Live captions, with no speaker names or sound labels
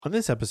On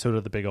this episode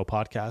of the Big O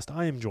Podcast,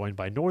 I am joined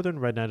by Northern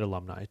Red Knight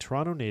alumni,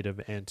 Toronto native,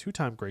 and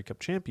two-time Grey Cup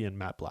champion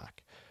Matt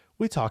Black.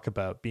 We talk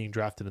about being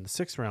drafted in the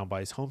 6th round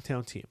by his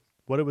hometown team,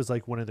 what it was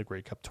like winning the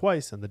Grey Cup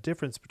twice, and the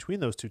difference between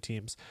those two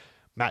teams.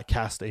 Matt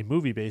cast a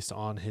movie based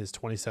on his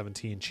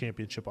 2017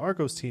 Championship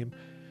Argos team.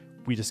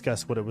 We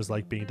discuss what it was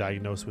like being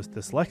diagnosed with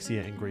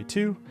dyslexia in grade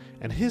 2,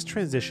 and his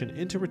transition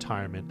into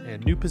retirement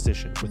and new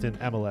position within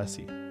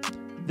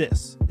MLSE.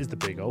 This is the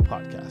Big O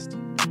Podcast.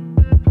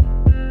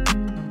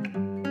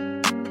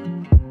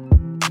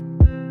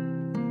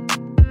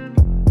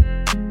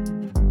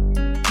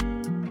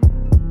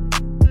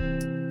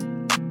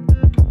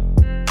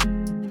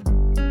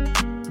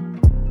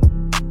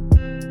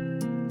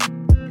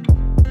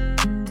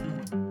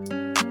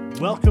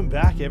 Welcome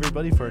back,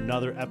 everybody, for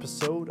another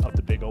episode of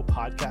the Big O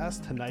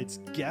Podcast. Tonight's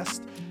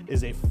guest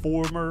is a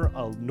former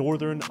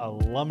Northern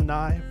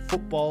alumni,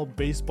 football,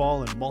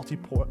 baseball, and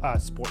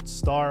multi-sport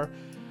star,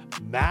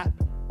 Matt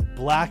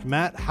Black.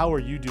 Matt, how are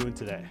you doing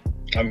today?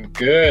 I'm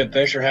good.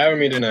 Thanks for having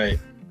me tonight.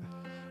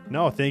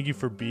 No, thank you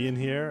for being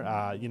here.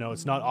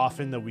 It's not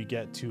often that we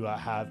get to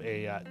have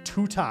a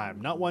two-time,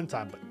 not one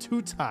time, but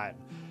two-time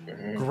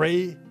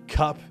Grey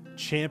Cup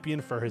champion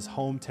for his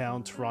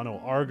hometown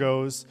Toronto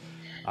Argos.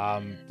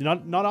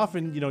 Not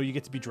often, you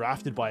get to be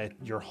drafted by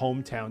your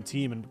hometown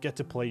team and get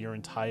to play your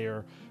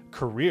entire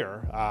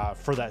career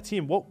for that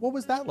team. What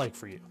was that like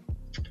for you?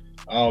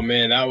 Oh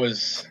man, that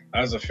was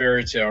a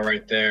fairy tale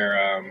right there.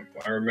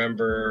 I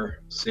remember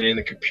sitting in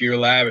the computer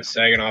lab at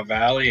Saginaw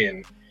Valley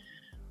and,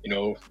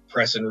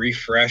 pressing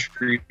refresh,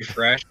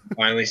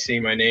 finally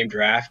seeing my name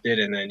drafted.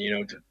 And then,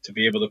 to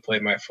be able to play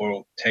my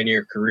full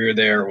 10-year career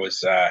there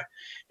was, a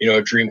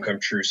dream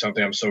come true,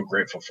 something I'm so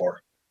grateful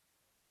for.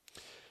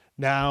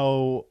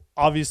 Now,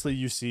 obviously,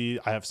 you see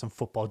I have some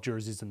football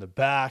jerseys in the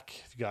back.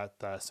 You got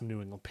some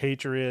New England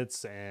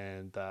Patriots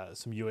and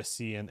some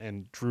USC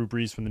and Drew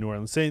Brees from the New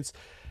Orleans Saints.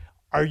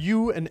 Are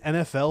you an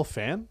NFL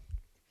fan?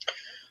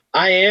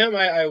 I am.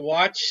 I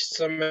watched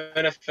some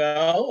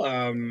NFL.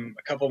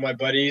 A couple of my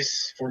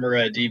buddies, former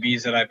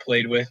DBs that I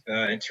played with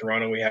in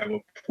Toronto, we have a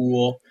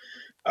pool.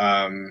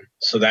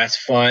 So that's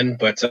fun,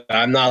 but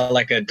I'm not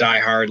like a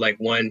diehard, like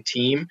one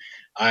team.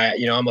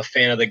 I'm a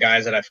fan of the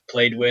guys that I've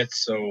played with.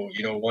 So,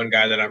 one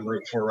guy that I'm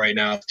rooting for right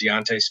now is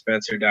Deontay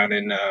Spencer down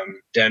in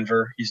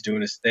Denver. He's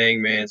doing his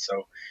thing, man.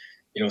 So,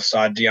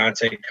 saw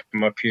Deontay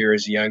come up here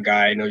as a young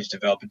guy. I know he's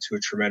developed into a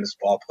tremendous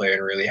ball player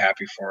and really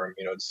happy for him,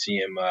 to see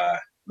him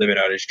living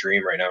out his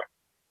dream right now.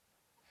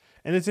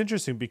 And it's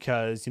interesting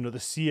because, the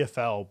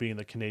CFL, being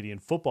the Canadian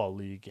Football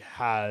League,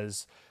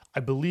 has, I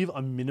believe,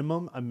 a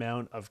minimum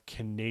amount of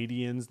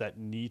Canadians that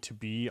need to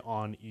be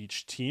on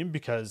each team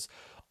because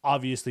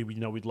obviously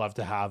we'd love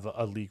to have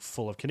a league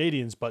full of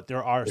Canadians, but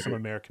there are some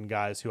American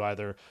guys who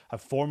either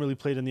have formerly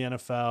played in the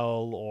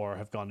NFL or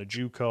have gone to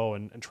JUCO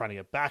and trying to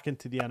get back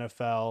into the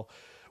NFL.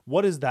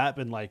 What has that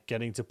been like,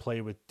 getting to play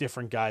with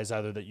different guys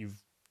either that you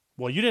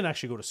didn't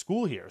actually go to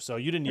school here, so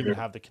you didn't even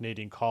have the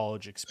Canadian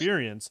college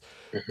experience,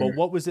 but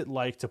what was it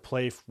like to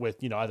play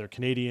with, either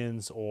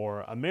Canadians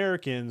or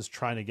Americans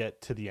trying to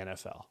get to the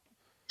NFL?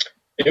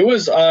 It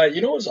was,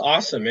 it was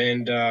awesome.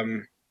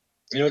 And,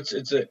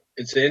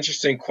 it's an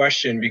interesting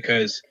question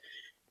because,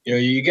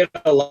 you get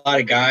a lot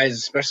of guys,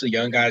 especially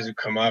young guys who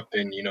come up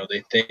and,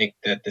 they think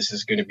that this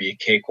is going to be a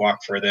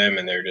cakewalk for them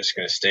and they're just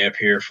going to stay up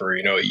here for,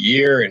 a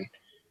year and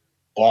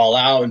ball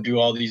out and do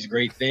all these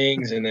great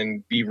things and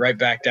then be right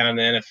back down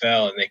to the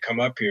NFL. And they come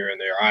up here and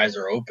their eyes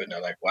are open.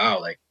 They're like,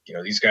 wow,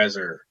 these guys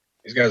are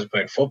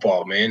playing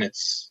football, man.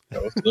 It's,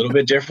 it's a little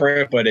bit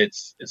different, but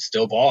it's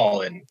still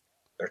ball and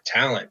their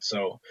talent.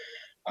 So,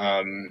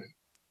 I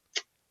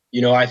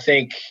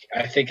think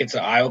it's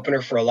an eye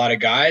opener for a lot of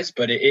guys,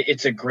 but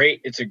it's a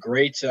great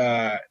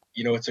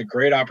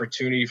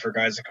opportunity for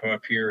guys to come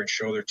up here and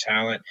show their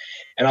talent.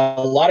 And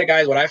a lot of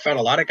guys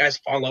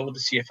fall in love with the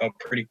CFL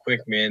pretty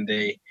quick, man.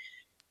 They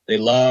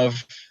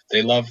love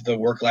the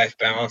work-life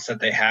balance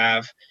that they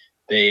have.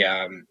 They,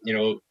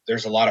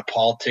 there's a lot of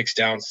politics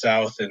down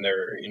south, and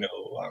they're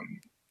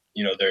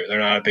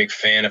not a big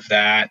fan of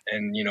that.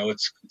 And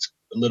it's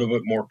a little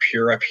bit more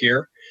pure up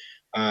here.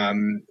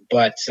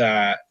 But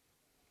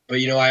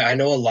I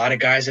know a lot of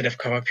guys that have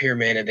come up here,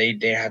 man, and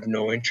they have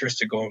no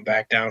interest in going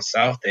back down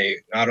south. They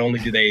not only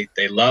do they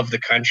love the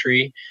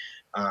country,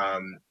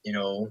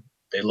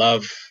 they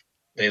love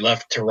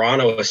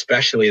Toronto,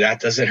 especially. That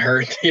doesn't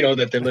hurt,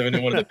 that they're living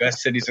in one of the best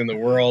cities in the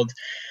world.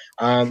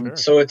 Sure.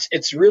 So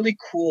it's really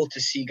cool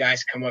to see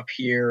guys come up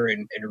here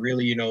and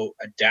really,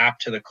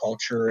 adapt to the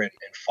culture and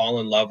fall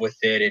in love with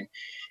it and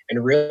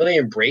really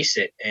embrace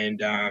it.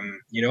 And, I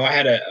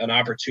had an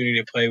opportunity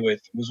to play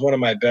with, who's one of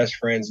my best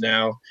friends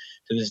now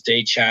to this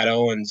day, Chad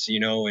Owens,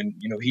 and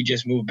he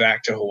just moved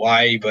back to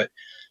Hawaii, but,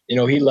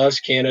 he loves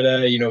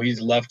Canada,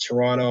 he's loved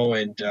Toronto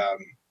and,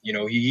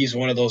 he's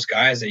one of those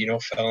guys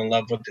that, fell in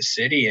love with the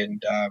city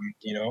and,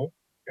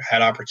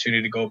 had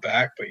opportunity to go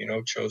back, but,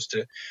 chose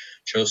to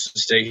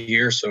stay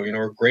here. So,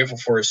 we're grateful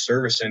for his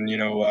service and,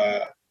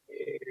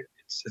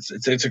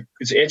 It's an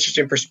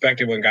interesting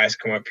perspective when guys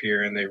come up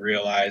here and they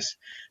realize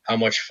how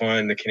much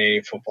fun the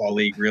Canadian Football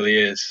League really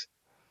is.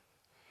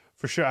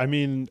 For sure. I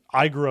mean,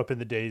 I grew up in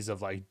the days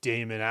of like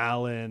Damon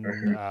Allen,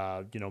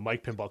 Hmm.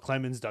 Mike Pinball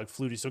Clemens, Doug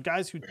Flutie. So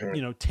guys who,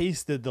 Hmm.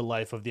 tasted the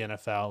life of the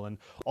NFL and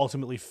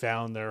ultimately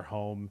found their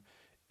home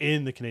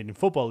in the Canadian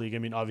Football League. I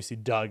mean, obviously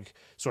Doug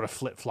sort of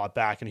flip flop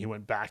back and he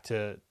went back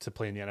to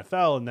play in the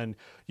NFL. And then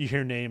you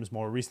hear names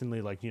more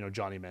recently like,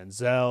 Johnny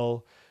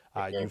Manziel.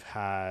 You've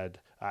had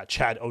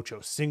Chad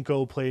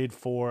Ochocinco played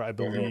for, I Hmm.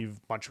 believe,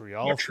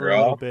 Montreal for a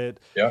little Montreal. bit.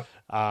 Yeah.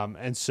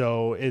 And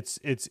so it's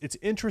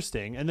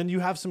interesting. And then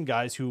you have some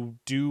guys who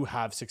do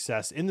have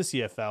success in the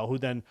CFL who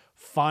then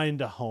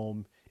find a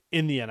home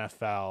in the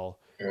NFL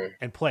Mm.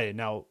 and play.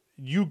 Now,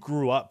 you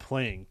grew up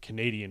playing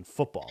Canadian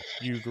football.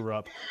 You grew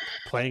up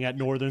playing at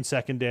Northern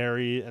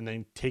Secondary and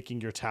then taking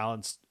your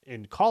talents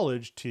in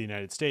college to the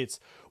United States.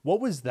 What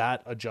was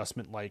that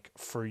adjustment like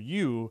for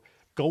you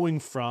going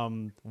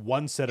from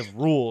one set of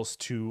rules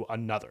to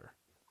another?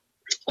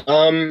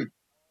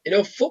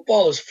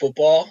 Football is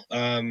football.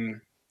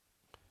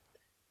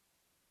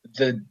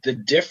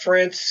 The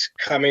difference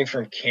coming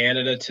from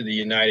Canada to the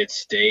United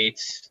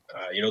States,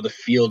 the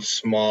field's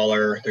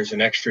smaller. There's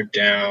an extra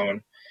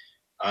down.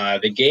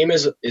 The game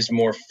is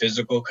more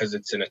physical because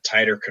it's in a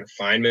tighter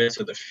confinement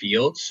of the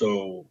field.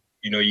 So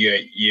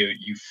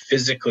you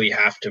physically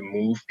have to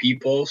move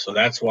people. So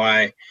that's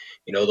why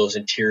those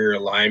interior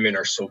linemen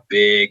are so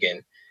big,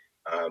 and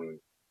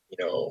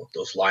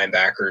those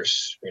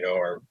linebackers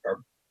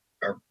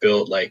are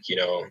built like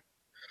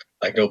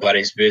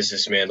nobody's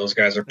business, man. Those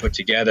guys are put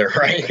together,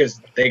 right? Because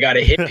they got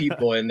to hit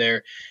people in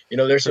there.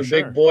 There's For some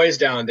big sure. boys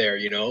down there.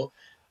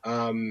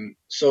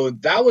 So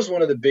that was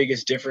one of the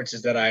biggest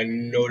differences that I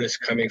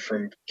noticed coming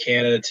from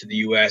Canada to the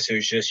U.S. It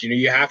was just,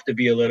 you have to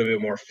be a little bit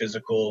more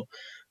physical.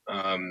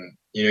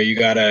 You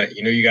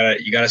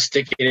gotta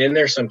stick it in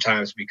there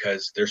sometimes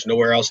because there's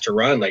nowhere else to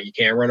run. Like you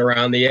can't run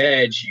around the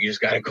edge. You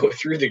just got to go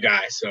through the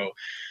guy. So,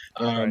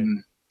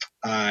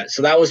 Right.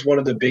 so that was one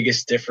of the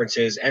biggest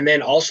differences. And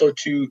then also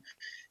to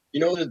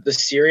the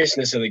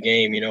seriousness of the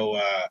game.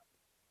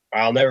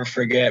 I'll never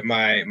forget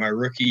my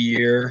rookie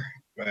year,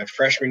 my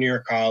freshman year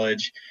of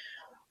college.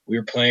 We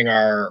were playing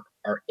our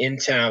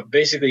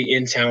basically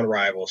in town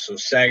rivals. So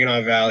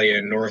Saginaw Valley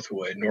and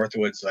Northwood.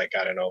 Northwood's like,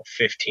 I don't know,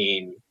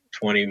 15,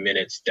 20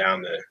 minutes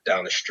down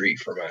the street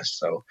from us.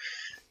 So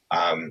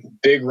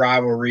big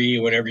rivalry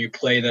whenever you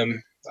play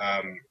them.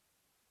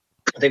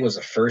 I think it was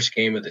the first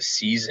game of the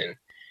season,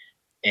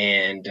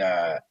 and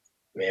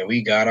man,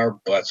 we got our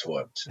butts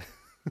whooped.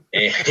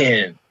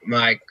 And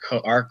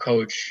our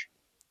coach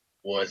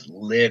was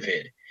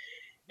livid.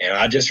 And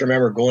I just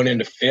remember going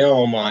into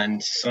film on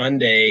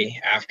Sunday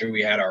after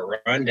we had our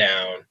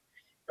rundown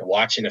and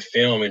watching the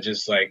film and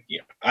just like,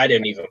 I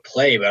didn't even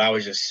play, but I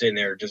was just sitting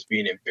there just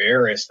being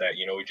embarrassed that,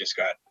 we just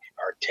got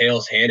our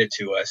tails handed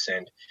to us.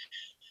 And,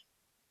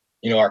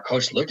 our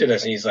coach looked at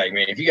us and he's like,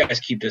 man, if you guys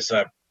keep this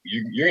up,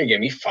 you're going to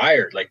get me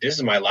fired. Like, this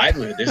is my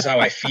livelihood. This is how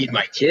I feed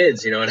my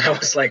kids, and I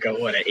was like an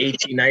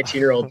 18,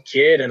 19-year-old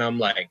kid. And I'm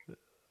like,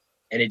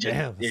 and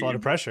Damn, that's a lot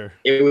of pressure.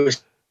 it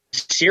was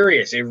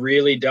serious. It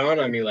really dawned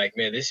on me like,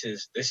 man, this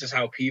is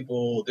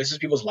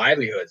people's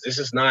livelihoods. This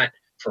is not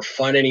for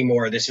fun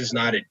anymore. This is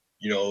not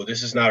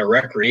a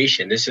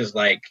recreation. This is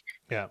like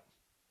Yeah.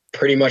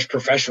 pretty much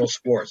professional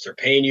sports. They're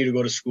paying you to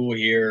go to school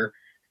here.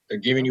 They're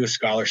giving you a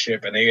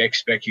scholarship and they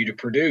expect you to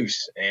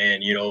produce.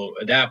 And,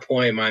 at that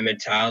point, my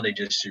mentality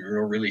just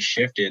really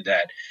shifted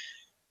that,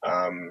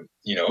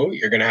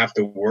 you're going to have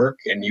to work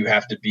and you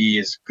have to be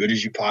as good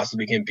as you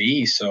possibly can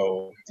be.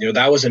 So,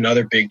 that was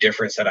another big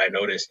difference that I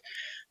noticed.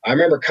 I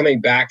remember coming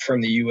back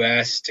from the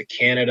US to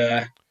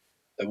Canada.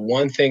 The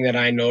one thing that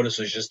I noticed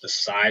was just the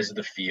size of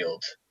the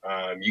field.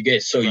 You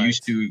get so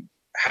used Right. to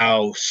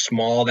how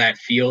small that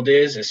field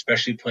is,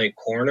 especially playing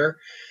corner.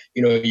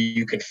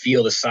 You can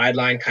feel the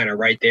sideline kind of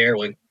right there.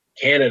 When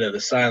Canada, the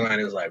sideline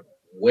is like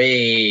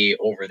way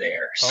over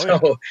there. Oh yeah.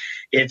 So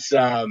it's,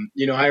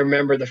 I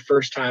remember the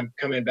first time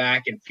coming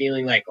back and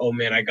feeling like, oh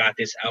man, I got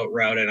this out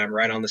route and I'm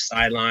right on the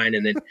sideline.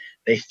 And then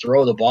they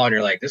throw the ball and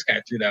you're like, this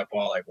guy threw that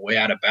ball like way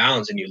out of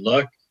bounds. And you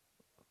look,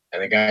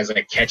 and the guy's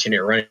like catching it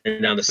running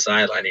down the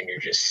sideline and you're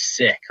just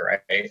sick,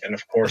 right? And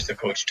of course the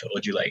coach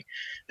told you like,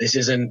 this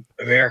isn't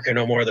America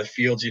no more. The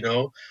field's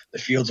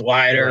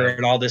wider Right.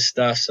 and all this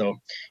stuff. So,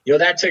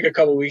 that took a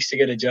couple of weeks to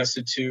get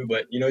adjusted to,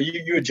 but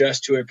you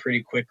adjust to it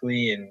pretty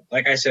quickly. And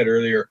like I said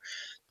earlier,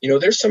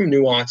 there's some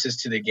nuances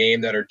to the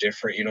game that are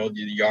different, the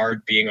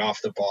yard being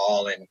off the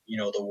ball and,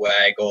 the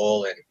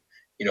waggle and,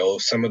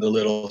 some of the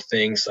little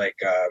things like,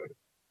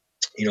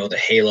 the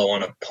halo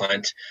on a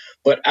punt.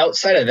 But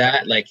outside of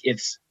that, like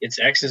it's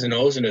X's and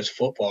O's in this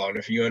football. And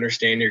if you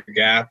understand your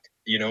gap,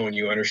 and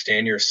you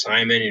understand your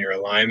assignment and your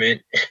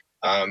alignment,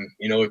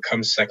 it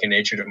comes second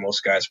nature to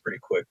most guys pretty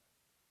quick.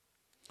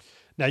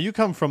 Now you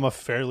come from a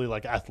fairly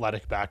like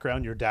athletic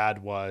background. Your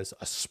dad was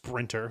a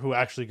sprinter who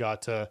actually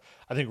got to,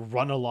 I think,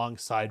 run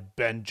alongside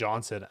Ben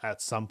Johnson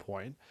at some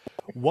point.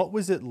 What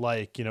was it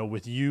like,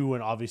 with you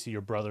and obviously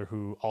your brother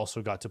who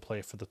also got to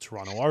play for the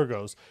Toronto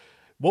Argos,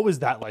 what was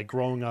that like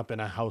growing up in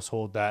a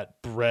household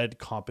that bred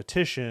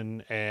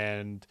competition,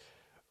 and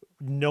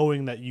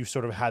knowing that you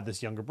sort of had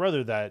this younger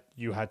brother that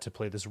you had to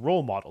play this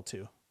role model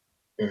to?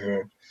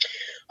 Hmm.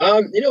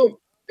 It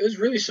was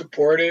really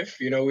supportive.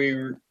 We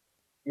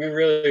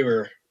really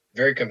were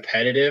very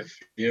competitive,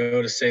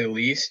 to say the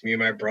least. Me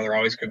and my brother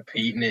always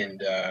competing,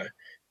 and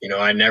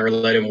I never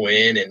let him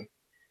win. And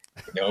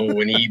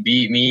when he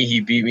beat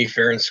me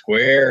fair and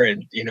square,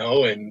 and he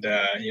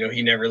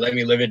never let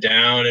me live it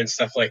down and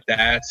stuff like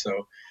that.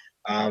 So,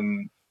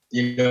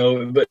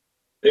 but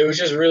it was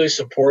just really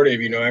supportive.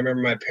 I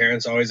remember my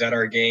parents always at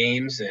our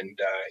games, and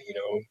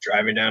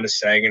driving down to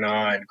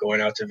Saginaw and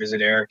going out to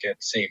visit Eric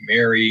at St.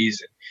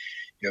 Mary's, and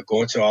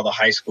going to all the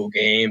high school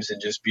games, and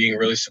just being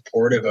really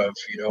supportive of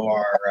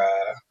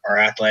our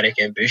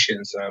athletic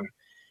ambitions.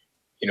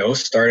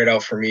 Started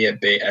out for me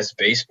as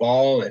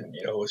baseball, and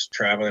was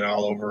traveling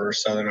all over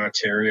Southern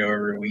Ontario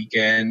every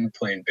weekend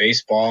playing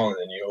baseball, and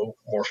then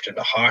morphed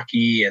into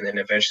hockey, and then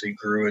eventually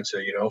grew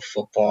into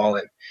football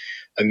and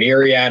a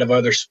myriad of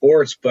other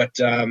sports. But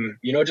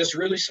just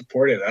really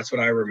supportive. That's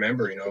what I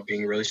remember.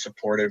 Being really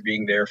supportive,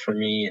 being there for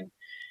me, and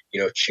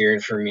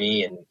cheering for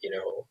me, and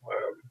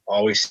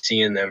always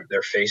seeing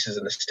their faces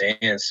in the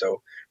stands.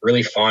 So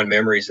really fond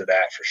memories of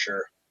that for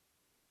sure.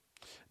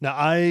 Now,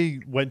 I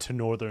went to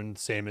Northern,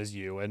 same as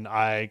you, and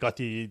I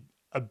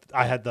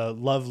had the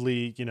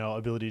lovely,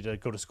 ability to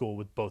go to school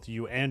with both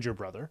you and your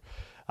brother,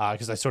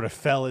 because I sort of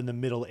fell in the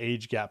middle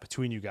age gap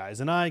between you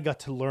guys, and I got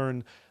to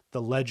learn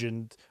the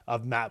legend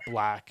of Matt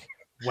Black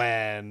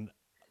when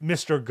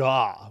Mr.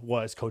 Gaw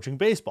was coaching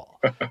baseball,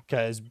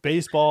 because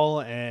baseball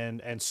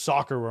and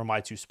soccer were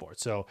my two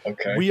sports. So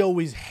Okay. we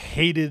always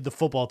hated the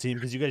football team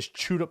because you guys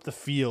chewed up the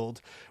field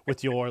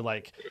with your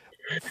like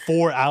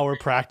 4-hour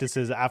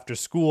practices after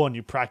school, and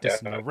you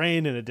practiced in Yeah. the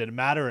rain and it didn't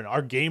matter, and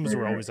our games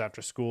were always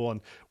after school,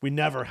 and we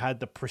never had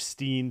the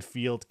pristine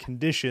field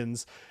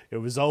conditions. It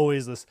was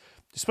always this,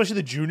 especially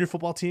the junior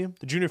football team,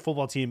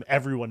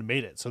 everyone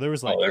made it, so there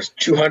was like There's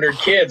 200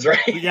 kids, right?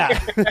 yeah,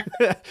 A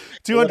little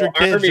 200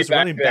 kids army just back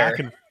running there. back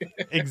and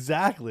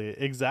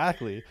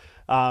exactly.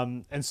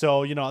 And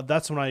so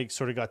that's when I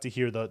sort of got to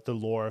hear the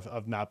lore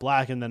of Matt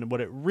Black, and then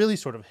what it really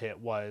sort of hit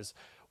was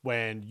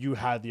when you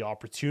had the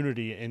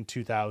opportunity in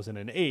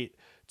 2008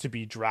 to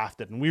be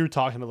drafted. And we were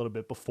talking a little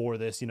bit before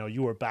this,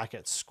 you were back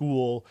at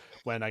school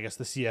when I guess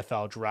the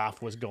CFL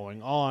draft was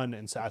going on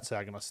at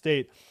Saginaw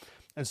State.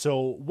 And so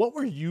what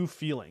were you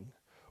feeling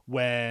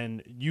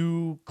when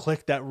you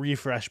clicked that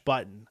refresh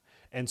button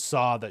and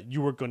saw that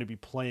you were going to be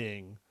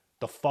playing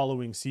the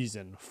following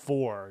season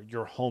for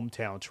your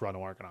hometown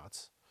Toronto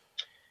Argonauts?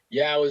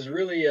 Yeah, it was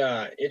really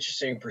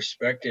interesting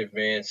perspective,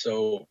 man.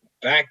 So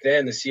back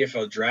then, the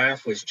CFL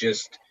draft was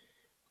just,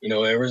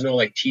 there was no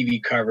like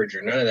TV coverage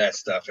or none of that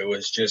stuff. It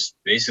was just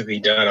basically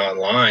done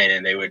online,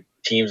 and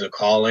teams would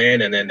call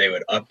in, and then they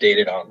would update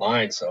it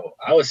online. So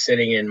I was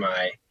sitting in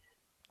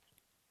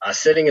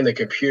the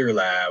computer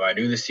lab. I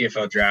knew the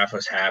CFL draft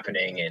was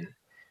happening, and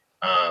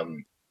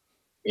in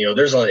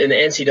the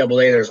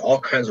NCAA, there's all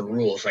kinds of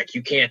rules. Like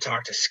you can't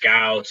talk to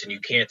scouts, and you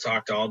can't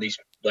talk to all these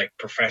like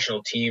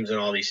professional teams and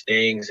all these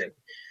things. And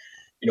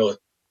you know,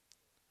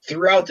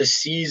 throughout the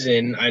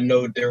season, I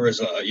know there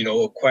was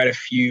quite a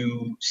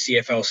few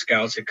CFL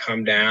scouts that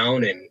come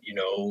down, and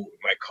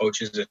my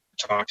coaches that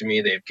talk to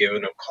me, they've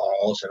given them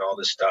calls and all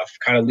this stuff,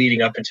 kind of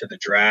leading up into the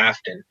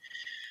draft. And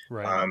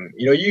Right.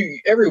 you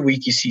every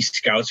week you see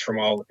scouts from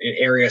all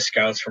area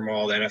scouts from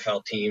all the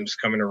NFL teams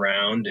coming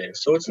around, and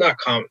so it's not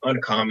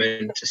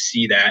uncommon to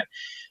see that.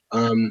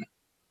 And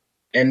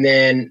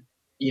then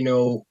you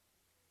know,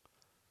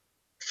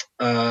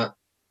 uh,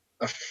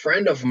 a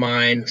friend of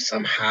mine,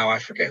 somehow I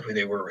forget who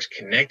they were, was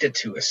connected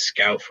to a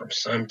scout from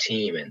some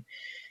team, and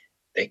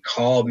they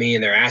called me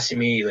and they're asking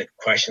me like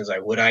questions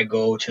like, would I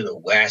go to the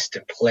West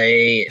and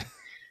play? And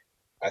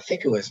I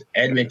think it was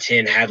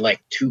Edmonton had like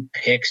 2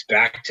 picks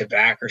back to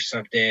back or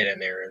something,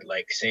 and they were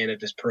like saying that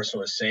this person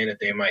was saying that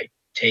they might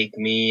take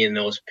me in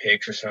those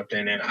picks or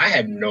something. And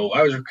I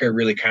was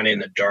really kind of in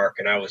the dark,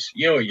 and I was,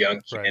 a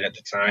young kid Right. at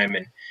the time.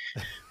 And,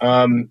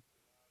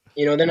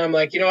 then I'm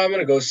like, I'm going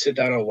to go sit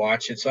down and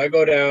watch it. So I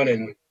go down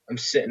and I'm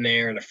sitting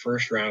there, and the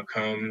first round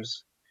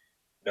comes,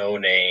 no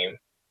name.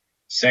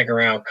 Second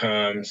round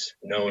comes,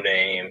 no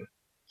name.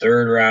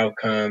 Third round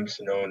comes,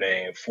 no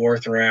name.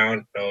 Fourth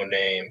round, no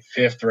name.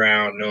 Fifth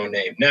round, no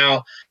name.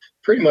 Now,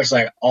 pretty much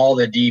like all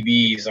the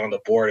DBs on the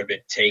board have been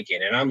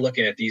taken. And I'm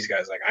looking at these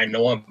guys like, I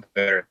know I'm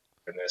better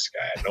than this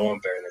guy. I know I'm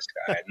better than this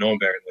guy. I know I'm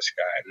better than this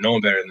guy. I know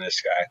I'm better than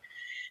this guy.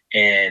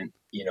 And,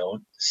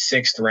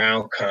 sixth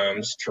round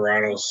comes.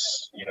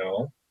 Toronto's,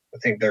 I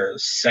think their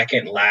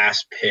second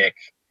last pick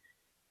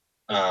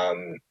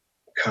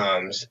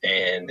comes,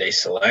 and they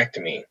select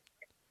me.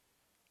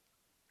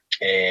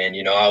 And,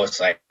 I was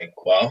like,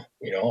 well,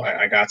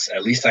 I got,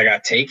 at least I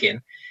got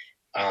taken.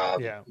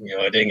 Yeah.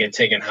 I didn't get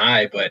taken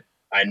high, but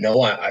I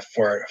know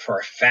for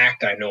a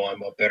fact, I know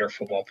I'm a better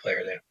football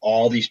player than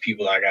all these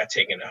people that got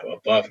taken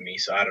above me.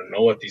 So I don't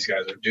know what these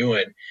guys are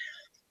doing.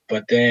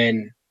 But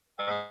then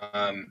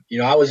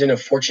I was in a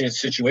fortunate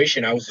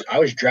situation. I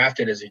was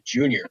drafted as a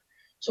junior,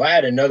 so I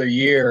had another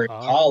year in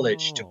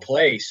college to Oh,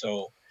 play.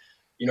 So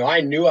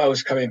I knew I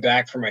was coming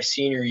back for my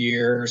senior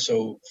year.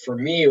 So for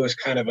me, it was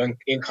kind of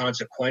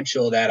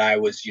inconsequential that I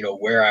was,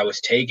 where I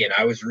was taken.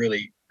 I was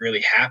really,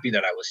 really happy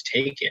that I was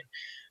taken.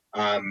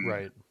 Um,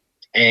 right,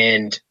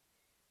 and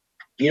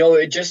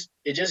it just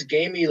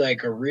gave me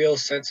like a real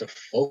sense of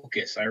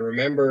focus. I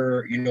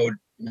remember,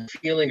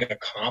 feeling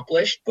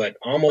accomplished, but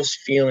almost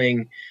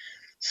feeling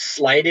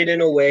slighted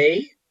in a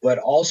way, but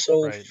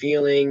also right,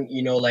 feeling,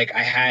 like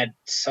I had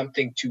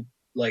something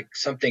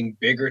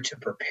bigger to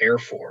prepare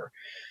for.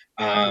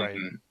 Um, right,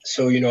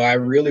 so, I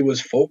really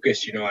was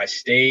focused. I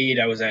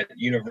was at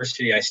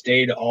university, I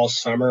stayed all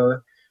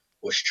summer,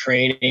 was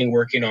training,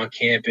 working on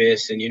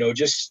campus, and,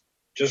 just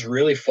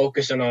really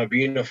focusing on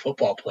being a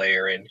football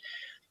player. And,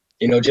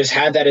 just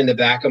had that in the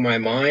back of my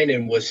mind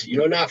and was,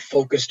 not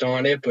focused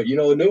on it, but,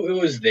 knew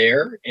it was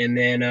there. And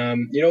then,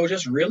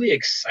 just really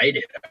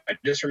excited. I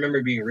just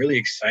remember being really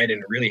excited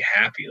and really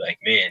happy. Like,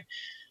 man,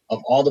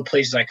 of all the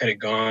places I could have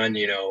gone,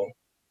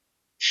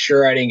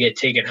 sure, I didn't get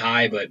taken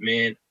high, but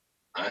man,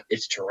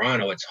 it's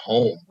Toronto. It's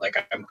home. Like,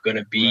 I'm going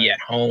to be right. at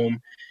home.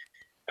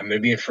 I'm going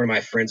to be in front of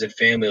my friends and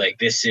family. Like,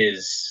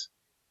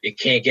 it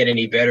can't get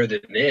any better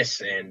than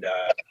this. And,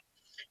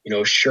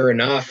 sure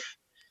enough,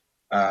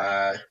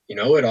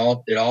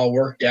 it all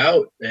worked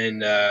out.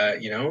 And,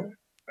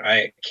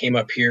 I came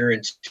up here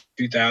in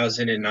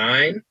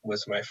 2009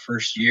 was my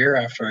first year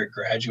after I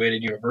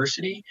graduated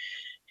university,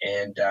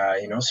 and,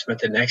 spent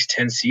the next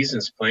 10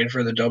 seasons playing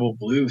for the Double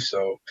Blue.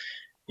 So,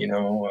 you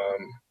know,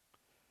 um,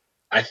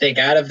 I think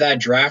out of that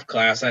draft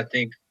class, I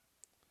think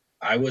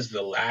I was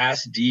the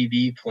last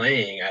DB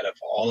playing out of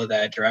all of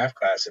that draft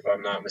class, if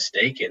I'm not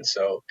mistaken.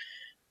 So,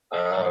 um,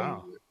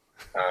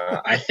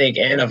 Wow. I think,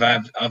 and of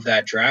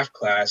that draft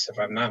class, if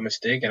I'm not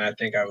mistaken, I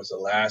think I was the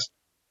last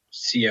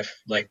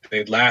like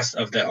the last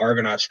of the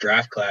Argonauts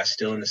draft class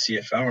still in the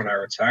CFL when I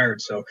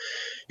retired. So,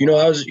 I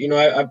Wow. was,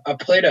 I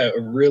played I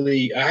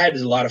had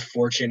a lot of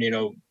fortune,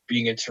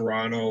 being in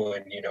Toronto,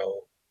 and,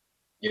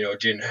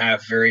 didn't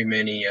have very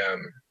many,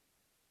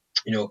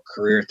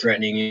 career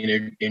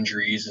threatening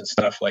injuries and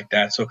stuff like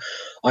that. So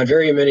on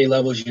very many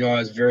levels, I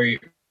was very,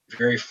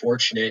 very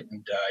fortunate,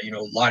 and,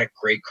 a lot of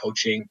great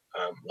coaching,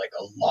 like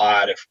a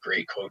lot of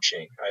great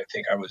coaching. I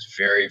think I was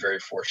very, very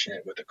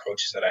fortunate with the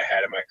coaches that I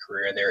had in my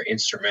career, and they're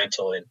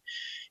instrumental in,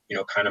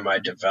 kind of my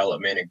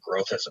development and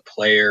growth as a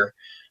player.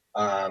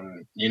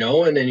 And then,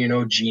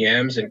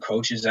 GMs and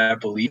coaches that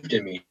believed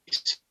in me.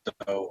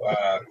 So,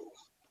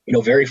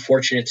 very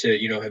fortunate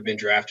to, have been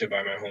drafted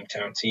by my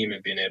hometown team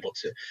and been able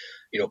to,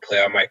 play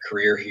out my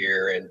career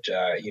here. And,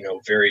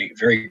 very,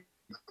 very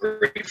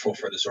grateful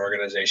for this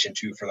organization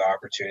too, for the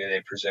opportunity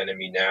they presented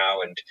me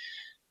now. And,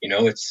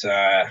 it's,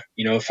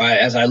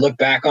 as I look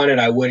back on it,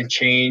 I wouldn't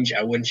change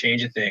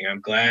a thing.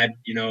 I'm glad,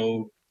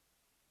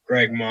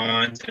 Greg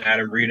Mons and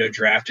Adam Rita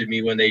drafted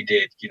me when they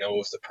did. It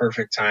was the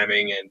perfect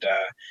timing, and,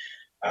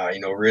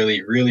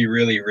 really, really,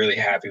 really, really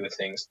happy with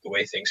the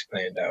way things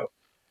planned out.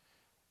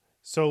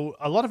 So,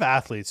 a lot of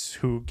athletes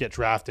who get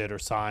drafted or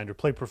signed or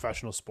play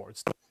professional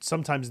sports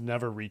sometimes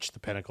never reach the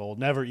pinnacle,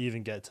 never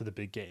even get to the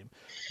big game.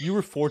 You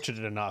were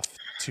fortunate enough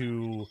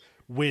to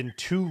win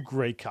two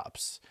Grey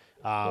Cups,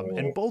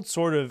 and both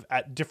sort of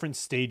at different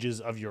stages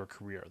of your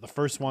career. The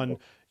first one,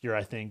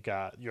 I think,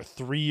 you're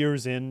 3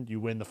 years in, you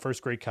win the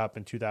first Grey Cup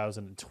in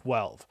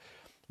 2012.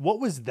 What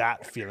was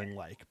that feeling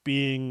like,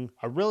 being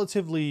a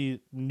relatively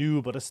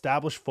new but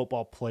established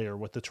football player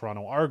with the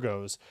Toronto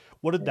Argos?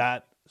 What did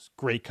that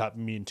Grey Cup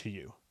mean to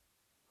you?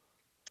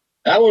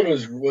 That one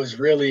was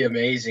really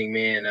amazing,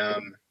 man.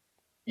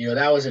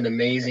 That was an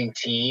amazing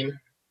team.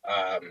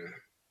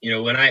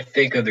 When I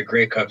think of the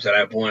Grey Cups that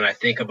I've won, I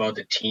think about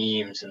the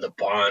teams and the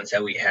bonds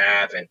that we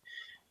have, and,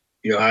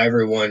 how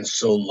everyone's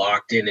so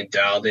locked in and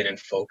dialed in and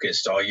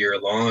focused all year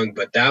long.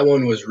 But that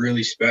one was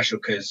really special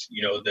because,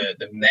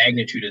 the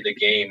magnitude of the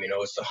game.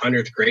 It's the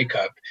 100th Grey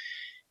Cup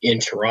in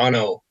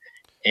Toronto,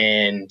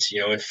 and,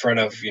 in front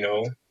of,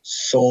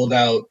 sold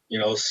out,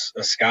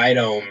 a Sky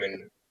Dome,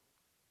 and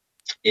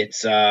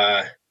it's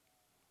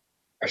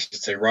I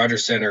should say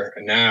Rogers Center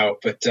now.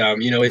 But,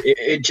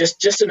 it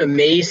just an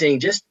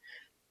amazing, just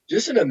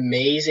an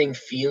amazing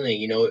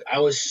feeling. I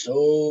was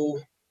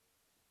so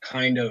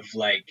kind of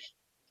like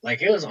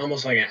it was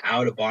almost like an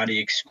out of body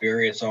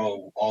experience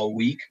all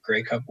week,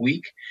 Grey Cup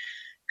week,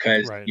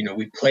 because, Right.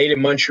 we played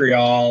in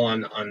Montreal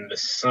on the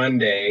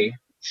Saturday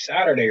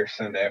or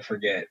Sunday, I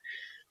forget.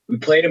 We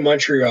played in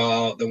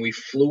Montreal, then we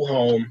flew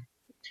home,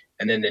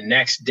 and then the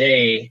next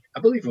day, I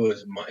believe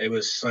it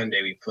was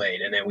Sunday we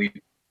played, and then we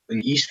in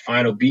the East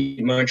Final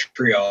beat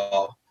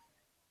Montreal,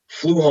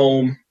 flew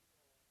home,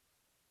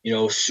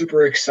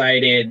 super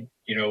excited,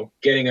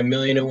 getting a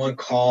million and one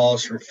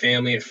calls from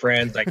family and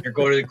friends, like, you're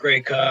going to the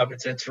Grey Cup,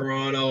 it's at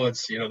Toronto,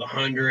 it's, the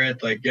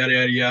 100th, like, yada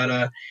yada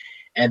yada.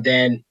 And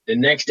then the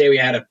next day we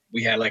had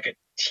like a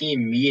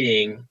team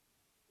meeting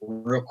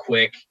real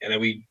quick, and then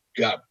we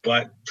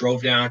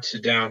drove down to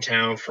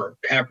downtown for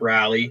a pep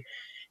rally,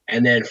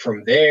 and then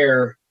from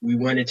there we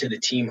went into the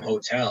team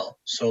hotel.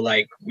 So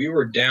like we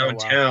were Oh wow.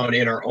 downtown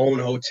in our own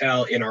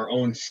hotel in our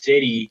own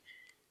city.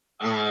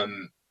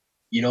 Um,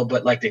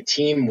 but like the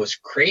team was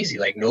crazy.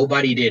 Like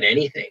nobody did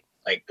anything.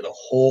 Like the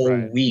whole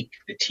Right. week,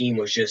 the team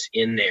was just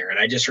in there. And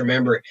I just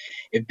remember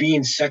it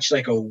being such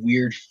like a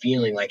weird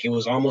feeling. Like it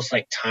was almost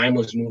like time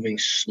was moving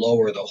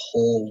slower the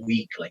whole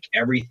week. Like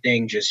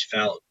everything just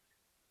felt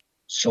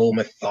so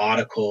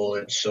methodical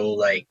and so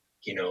like,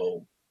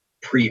 Business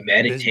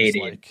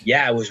premeditated. like.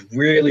 Yeah, it was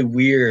really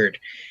weird.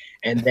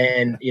 And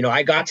then,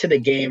 I got to the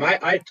game.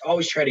 I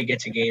always try to get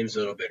to games a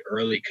little bit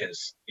early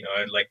because,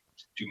 I'd like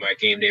to do my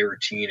game day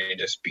routine and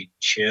just be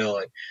chill.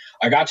 And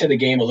I got to the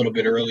game a little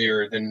bit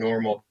earlier than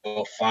normal,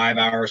 about 5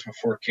 hours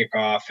before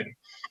kickoff. And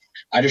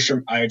I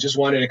just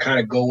wanted to kind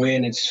of go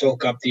in and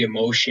soak up the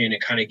emotion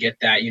and kind of get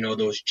that,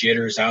 those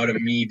jitters out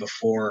of me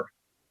before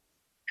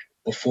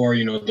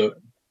the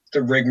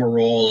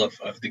rigmarole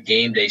of the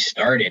game day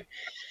started.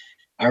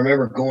 I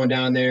remember going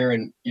down there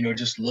and,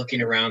 just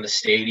looking around the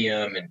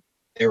stadium, and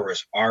there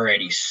was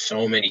already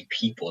so many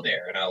people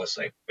there. And I was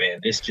like, man,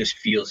 this just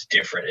feels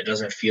different. It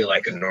doesn't feel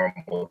like a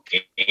normal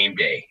game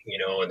day,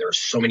 and there were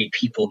so many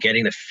people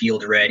getting the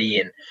field ready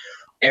and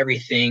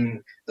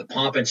everything, the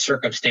pomp and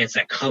circumstance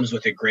that comes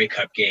with a Grey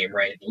Cup game,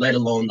 right? Let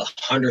alone the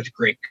 100th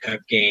Grey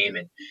Cup game.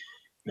 And,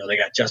 they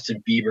got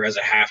Justin Bieber as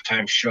a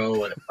halftime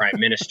show and the prime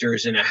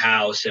minister's in a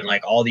house and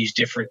like all these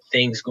different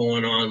things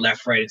going on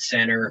left, right, and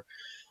center.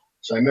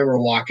 So I remember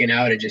walking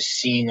out and just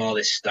seeing all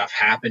this stuff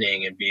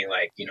happening and being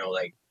like,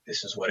 like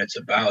this is what it's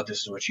about. This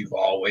is what you've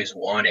always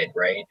wanted,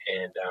 right?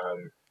 And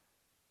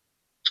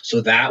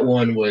so that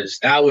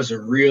was a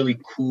really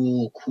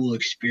cool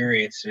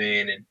experience,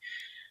 man. And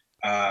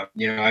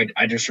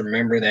I just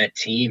remember that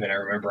team, and I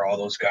remember all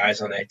those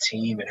guys on that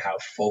team and how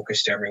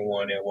focused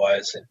everyone it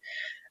was. And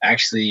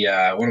actually,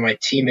 one of my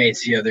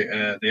teammates the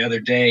other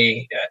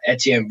day,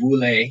 Etienne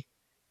Boulay,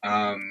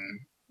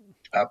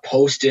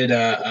 posted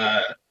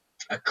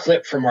a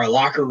clip from our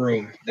locker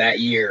room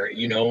that year,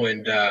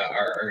 and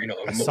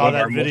I saw one of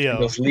that our most video.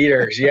 famous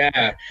leaders,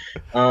 yeah,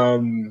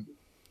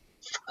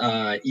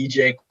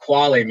 EJ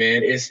Quale,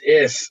 man, is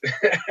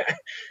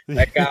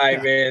that guy,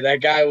 Yeah. man, that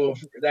guy,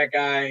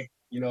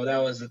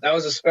 that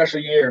was a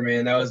special year,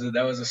 man. That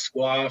was a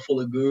squad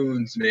full of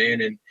goons, man,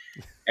 and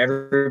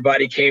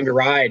everybody came to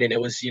ride, and it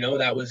was,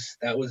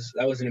 that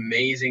was an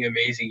amazing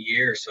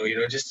year. So,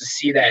 just to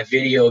see that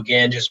video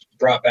again just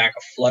brought back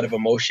a flood of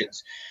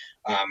emotions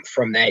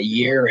from that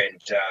year,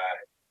 and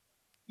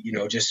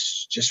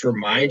just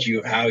remind you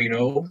of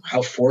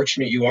how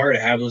fortunate you are to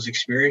have those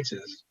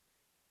experiences.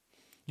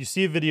 You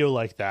see a video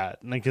like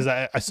that, and because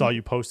I saw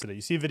you posted it,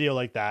 you see a video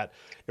like that,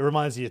 it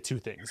reminds you of two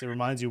things. It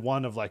reminds you,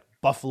 one, of like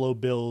Buffalo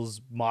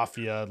Bills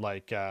Mafia,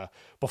 like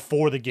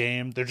before the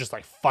game, they're just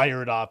like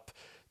fired up,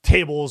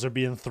 tables are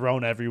being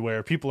thrown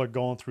everywhere, people are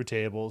going through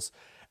tables.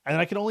 And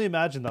I can only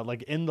imagine that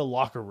like in the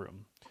locker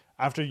room,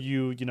 after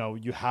you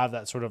have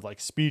that sort of like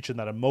speech and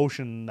that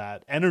emotion,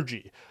 that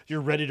energy,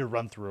 you're ready to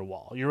run through a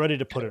wall. You're ready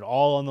to put it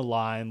all on the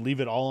line,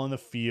 leave it all on the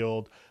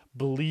field,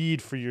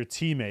 bleed for your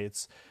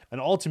teammates, and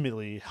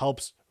ultimately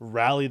helps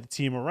rally the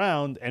team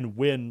around and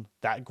win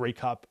that Grey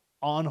Cup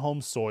on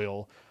home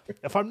soil.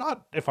 If I'm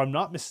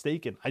not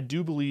mistaken, I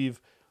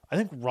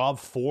think Rob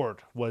Ford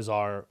was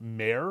our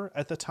mayor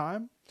at the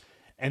time,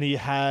 and he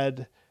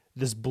had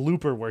this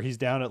blooper where he's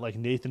down at like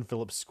Nathan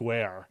Phillips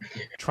Square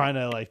trying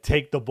to like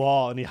take the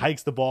ball, and he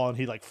hikes the ball and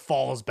he like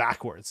falls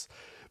backwards.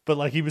 But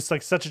like he was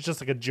like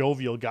just like a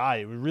jovial guy.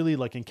 It really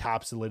like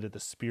encapsulated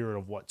the spirit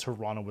of what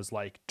Toronto was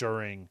like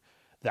during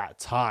that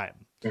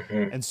time.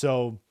 Mm-hmm. And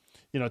so,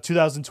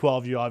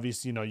 2012, you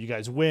obviously, you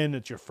guys win.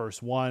 It's your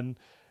first one.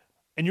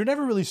 And you're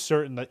never really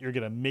certain that you're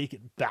going to make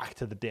it back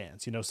to the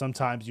dance.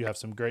 Sometimes you have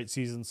some great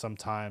seasons,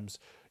 sometimes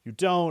you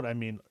don't. I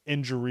mean,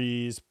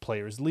 injuries,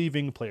 players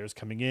leaving, players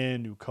coming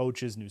in, new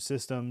coaches, new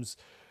systems.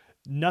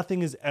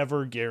 Nothing is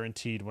ever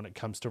guaranteed when it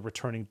comes to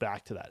returning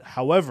back to that.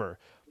 However,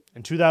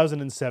 in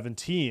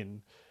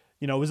 2017,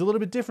 it was a little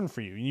bit different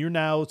for you. You're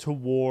now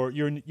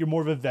you're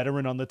more of a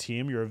veteran on the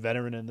team. You're a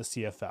veteran in the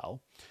CFL,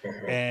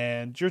 Mm-hmm.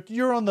 and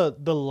you're on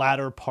the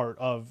latter part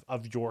of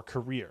your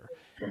career.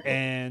 Mm-hmm.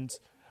 And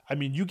I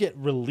mean, you get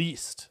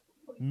released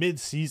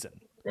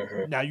mid-season.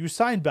 Mm-hmm. Now you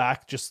sign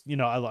back just,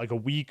 like a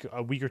week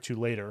or two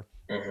later.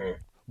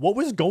 Mm-hmm. What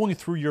was going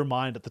through your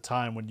mind at the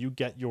time when you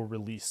get your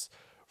release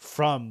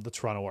from the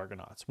Toronto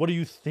Argonauts? What are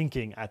you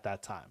thinking at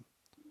that time?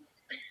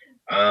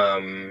 I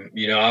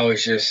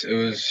was just, I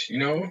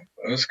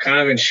was kind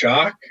of in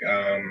shock.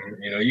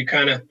 You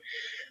kind of,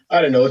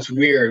 I don't know, it's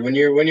weird when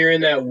you're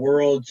in that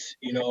world,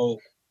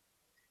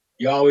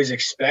 you always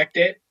expect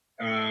it.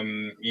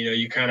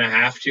 You kind of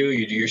have to,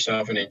 you do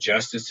yourself an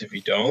injustice if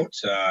you don't.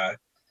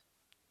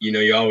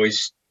 You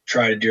always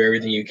try to do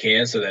everything you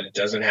can so that it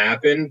doesn't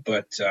happen.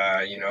 But,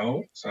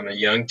 it's on a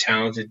young,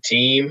 talented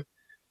team.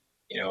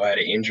 I had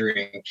an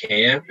injury in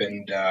camp,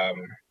 and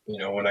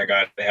when I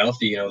got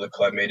healthy, the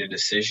club made a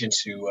decision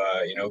to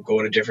go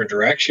in a different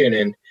direction,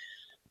 and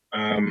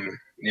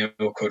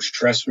Coach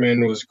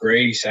Tressman was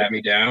great. He sat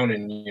me down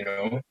and,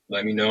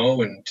 let me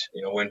know, and,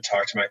 went and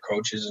talked to my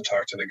coaches and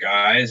talked to the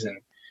guys, and,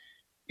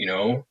 you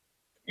know,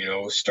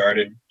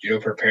 started,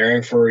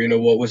 preparing for,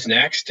 what was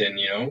next, and,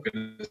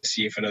 gonna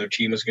see if another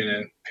team was going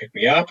to pick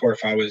me up, or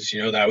if I was,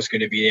 that was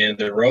going to be the end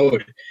of the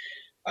road.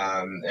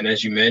 And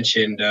as you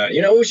mentioned,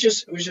 it was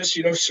just,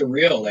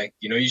 surreal. Like,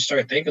 you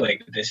start thinking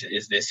like,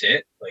 is this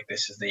it? Like,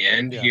 this is the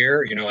end Yeah.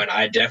 here, and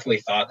I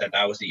definitely thought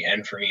that was the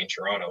end for me in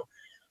Toronto.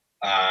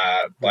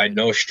 By Right.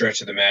 no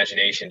stretch of the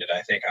imagination did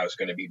I think I was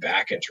going to be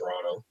back in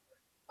Toronto.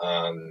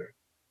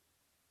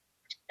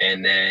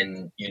 And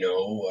then,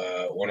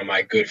 one of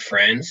my good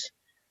friends,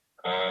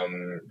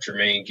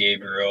 Jermaine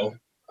Gabriel,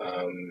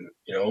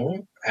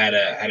 had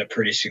a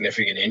pretty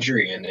significant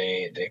injury, and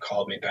they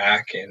called me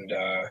back, and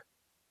the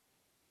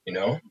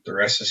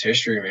rest is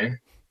history, man.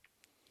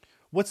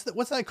 What's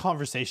that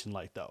conversation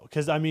like though?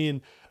 Because I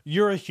mean,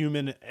 you're a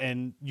human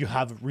and you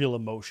have real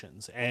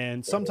emotions,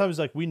 and sometimes,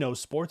 like, we know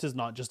sports is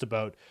not just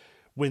about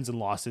wins and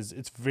losses.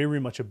 It's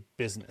very much a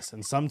business,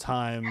 and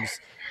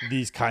sometimes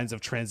these kinds of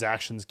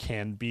transactions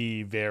can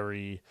be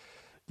very,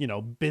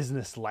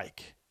 business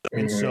like.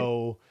 And Mm-hmm.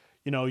 so,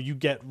 you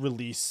get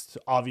released.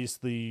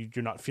 Obviously,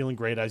 you're not feeling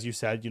great, as you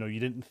said. You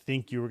didn't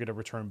think you were going to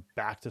return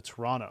back to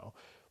Toronto,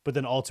 but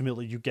then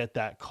ultimately you get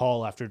that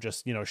call after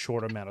just a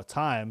short amount of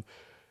time.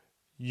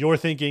 You're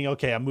thinking,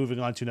 okay, I'm moving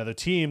on to another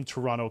team.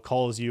 Toronto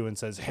calls you and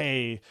says,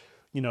 hey,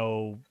 you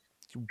know,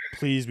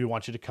 please, we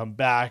want you to come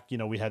back.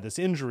 We had this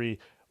injury.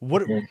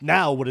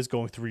 Mm-hmm. What is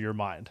going through your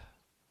mind?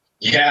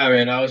 Yeah,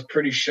 man, I was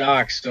pretty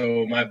shocked.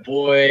 So my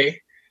boy,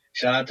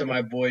 shout out to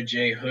my boy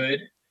Jay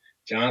Hood,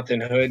 Jonathan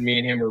Hood. Me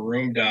and him were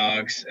room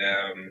dogs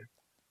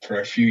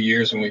for a few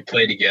years when we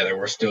played together.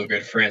 We're still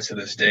good friends to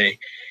this day.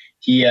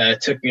 He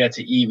took me out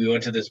to eat. We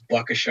went to this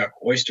Buckashuck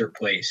oyster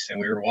place, and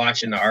we were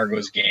watching the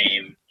Argos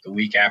game the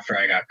week after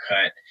I got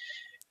cut.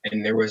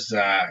 And there was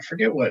I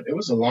forget what, it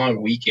was a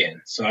long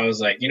weekend. So I was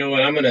like, you know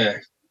what, I'm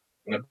gonna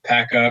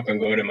pack up and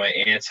go to my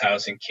aunt's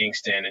house in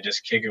Kingston and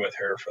just kick it with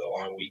her for the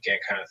long weekend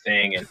kind of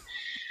thing.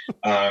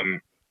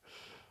 And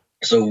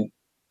so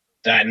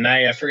that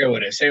night, I forget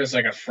what it say. It was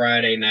like a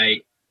Friday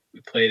night.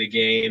 We play the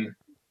game.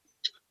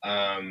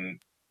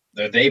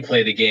 They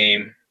play the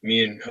game.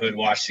 Me and Hood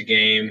watch the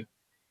game.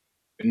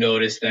 We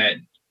noticed that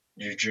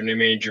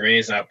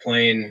Jermaine's not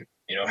playing.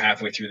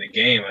 Halfway through the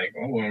game, like,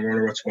 oh, I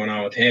wonder what's going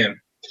on with him.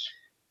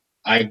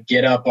 I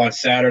get up on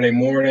Saturday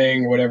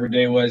morning, whatever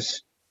day it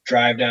was,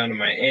 drive down to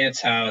my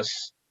aunt's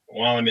house.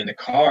 While I'm in the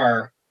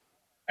car,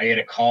 I get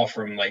a call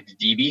from like the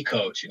DB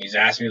coach, and he's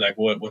asking me like,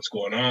 what's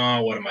going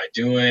on? What am I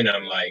doing?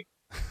 I'm like,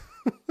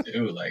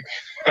 dude, like,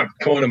 I'm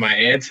going to my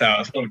aunt's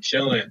house. I'm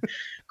chilling.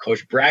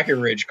 Coach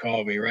Brackenridge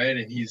called me, right?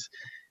 And he's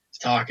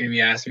talking to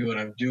me, asking me what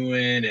I'm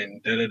doing,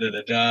 and da da da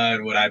da da,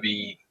 and would I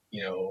be,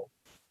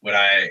 would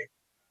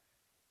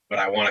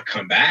I want to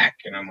come back?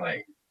 And I'm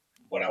like,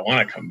 would I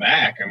want to come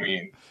back? I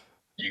mean,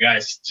 you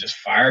guys just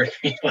fired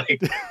me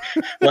like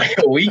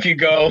a week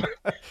ago.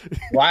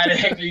 Why the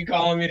heck are you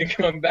calling me to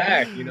come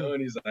back?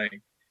 And he's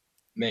like,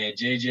 man,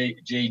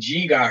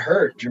 JG got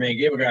hurt. Jermaine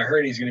Gable got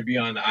hurt. He's going to be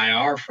on the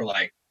IR for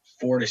like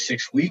 4 to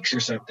 6 weeks or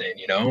something,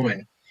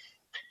 and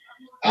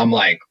I'm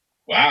like,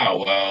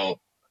 wow, well,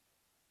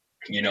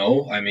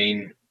 I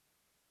mean,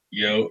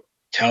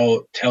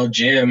 tell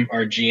Jim,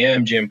 our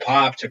GM, Jim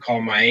Pop, to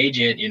call my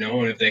agent,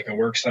 and if they can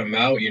work something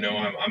out,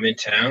 I'm in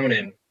town,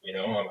 and, I'm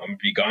going to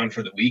be gone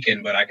for the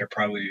weekend, but I could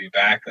probably be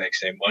back, like,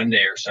 say,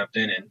 Monday or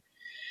something. And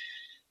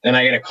then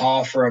I get a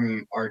call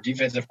from our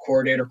defensive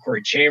coordinator,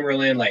 Corey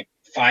Chamberlain, like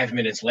 5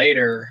 minutes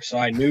later. So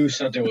I knew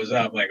something was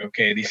up. Like,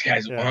 okay, these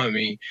guys want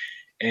me.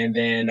 And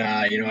then,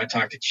 I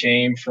talked to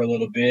Cham for a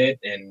little bit.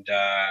 And,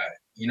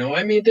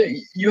 I mean,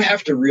 you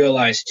have to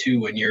realize too,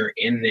 when you're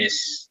in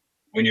this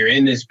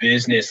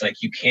business, like,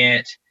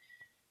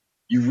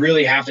 you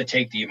really have to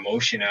take the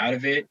emotion out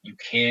of it. You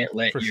can't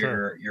let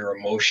your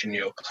emotion,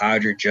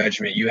 cloud your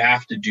judgment. You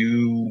have to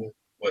do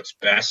what's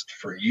best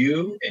for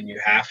you, and you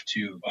have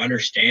to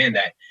understand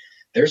that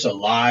there's a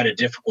lot of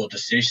difficult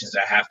decisions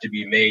that have to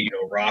be made.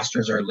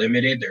 Rosters are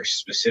limited. There's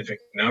specific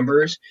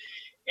numbers,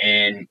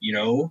 and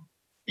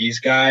these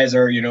guys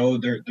are,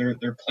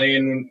 they're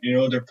playing,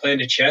 they're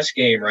playing a chess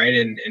game, right?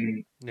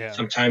 And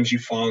sometimes you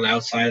fall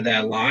outside of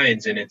that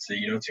lines, and it's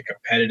it's a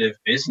competitive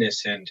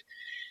business, and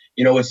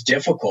it's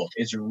difficult.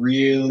 It's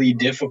really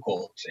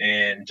difficult.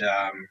 And,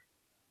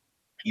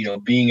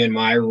 being in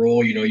my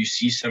role, you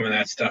see some of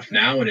that stuff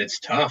now, and it's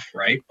tough,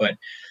 right? But,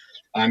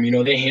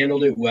 they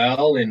handled it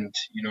well. And,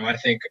 I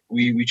think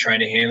we tried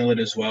to handle it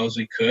as well as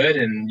we could.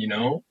 And,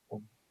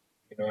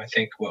 I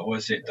think, what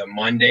was it, the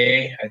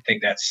Monday? I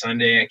think that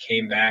Sunday I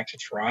came back to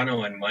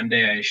Toronto, and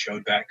Monday I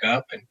showed back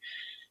up, and,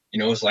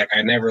 it was like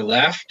I never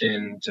left.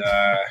 And,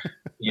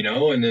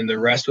 and then the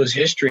rest was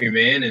history,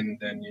 man. And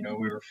then,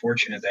 we were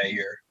fortunate that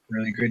year.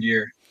 Really good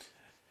year.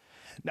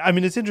 I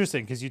mean, it's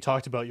interesting because you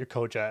talked about your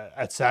coach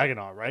at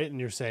Saginaw, right?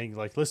 And you're saying,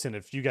 like, listen,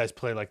 if you guys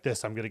play like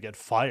this, I'm going to get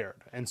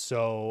fired. And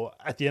so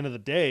at the end of the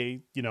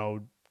day,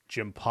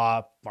 Jim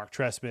Pop, Mark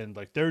Tressman,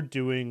 like, they're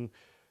doing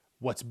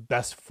what's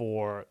best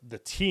for the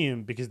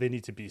team because they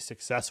need to be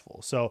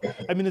successful. So,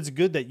 I mean, it's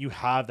good that you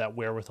have that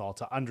wherewithal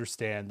to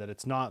understand that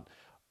it's not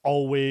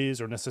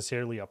always or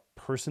necessarily a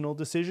personal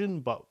decision,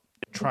 but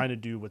trying to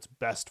do what's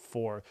best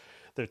for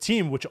their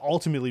team, which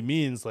ultimately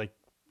means, like,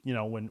 you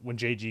know, when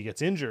JG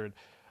gets injured,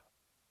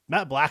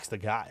 Matt Black's the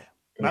guy.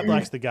 Matt Mm-hmm.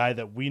 Black's the guy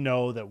that we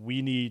know that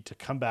we need to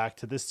come back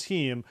to this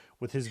team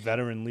with his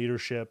veteran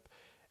leadership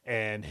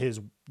and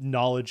his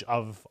knowledge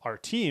of our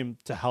team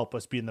to help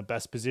us be in the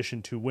best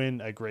position to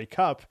win a Grey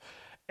Cup.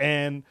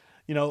 And,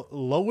 you know,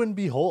 lo and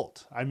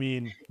behold, I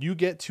mean, you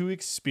get to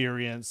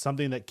experience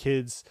something that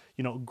kids,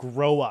 you know,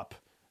 grow up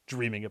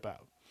dreaming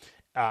about.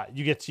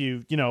 You get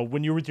to, you know,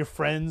 when you're with your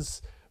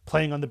friends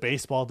playing on the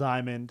baseball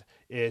diamond,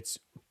 it's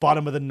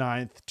bottom of the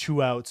ninth,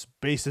 2 outs,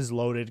 bases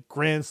loaded,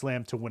 grand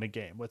slam to win a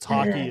game. It's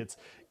hockey, Mm-hmm. it's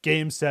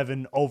game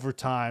 7,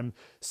 overtime,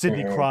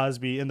 Sidney Mm-hmm.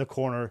 Crosby in the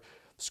corner,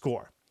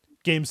 score.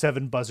 Game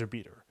 7, buzzer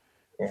beater.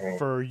 Mm-hmm.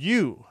 For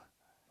you,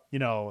 you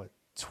know,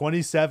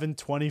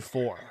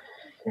 27-24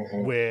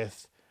 Mm-hmm.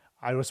 with,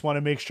 I just want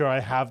to make sure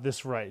I have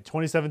this right,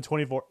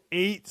 27-24,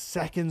 8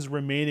 seconds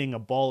remaining, a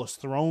ball is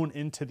thrown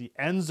into the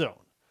end zone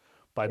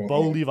by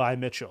Bo Mm-hmm. Levi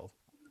Mitchell.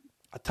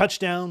 A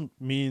touchdown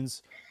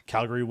means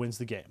Calgary wins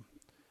the game,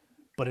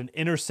 but an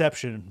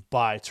interception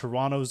by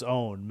Toronto's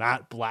own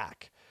Matt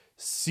Black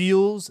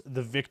seals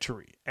the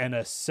victory and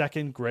a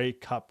second Grey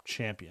Cup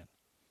champion.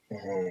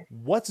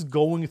 Mm-hmm. What's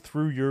going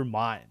through your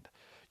mind?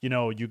 You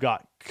know, you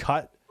got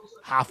cut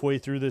halfway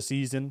through the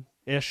season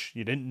ish.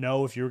 You didn't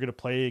know if you were going to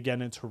play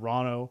again in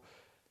Toronto.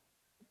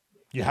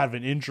 You have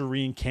an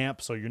injury in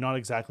camp, so you're not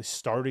exactly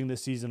starting the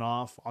season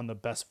off on the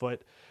best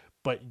foot,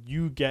 but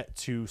you get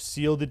to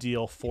seal the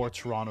deal for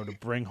Toronto to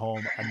bring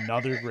home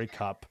another Grey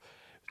Cup.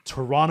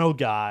 Toronto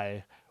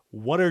guy,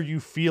 what are you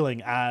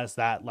feeling as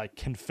that like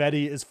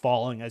confetti is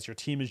falling, as your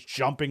team is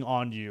jumping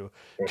on you,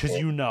 because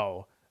Mm-hmm. you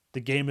know the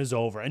game is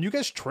over and you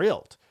guys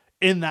trailed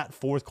in that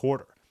fourth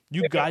quarter.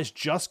 You Yeah. guys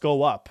just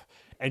go up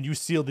and you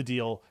seal the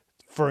deal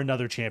for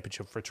another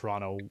championship for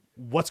Toronto.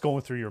 What's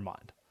going through your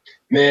mind?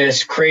 Man,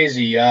 it's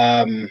crazy.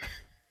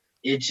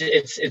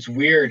 It's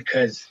weird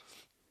because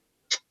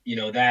you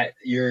know that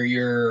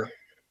you're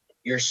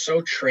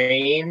so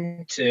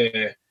trained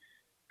to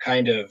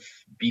kind of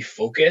be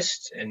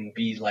focused and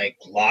be like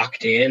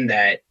locked in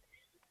that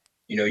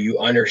you know you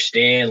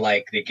understand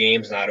like the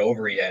game's not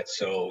over yet,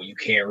 so you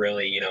can't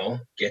really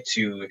get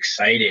too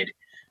excited.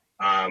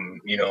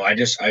 You know, I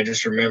just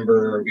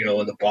remember,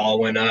 when the ball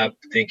went up,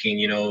 thinking,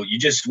 you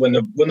just when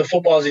the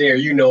football's in the air,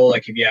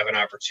 like if you have an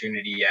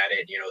opportunity at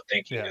it,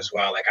 thinking Yeah. as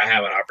well, like I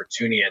have an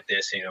opportunity at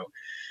this,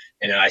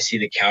 and I see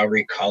the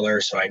Calgary color,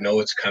 so I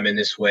know it's coming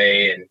this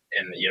way, and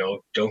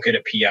don't get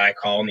a PI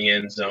call in the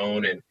end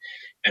zone,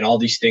 and all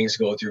these things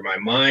go through my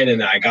mind,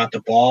 and I got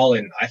the ball,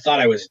 and I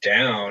thought I was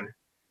down.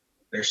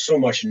 There's so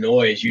much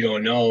noise, you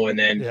don't know, and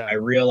then I Yeah.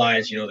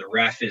 realized, the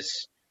ref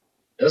is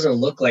doesn't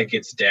look like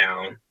it's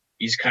down.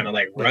 He's kind of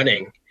like Yeah.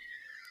 running.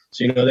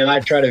 So then I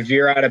try to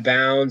veer out of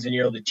bounds, and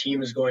the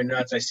team is going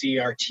nuts. I see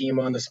our team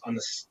on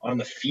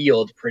the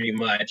field pretty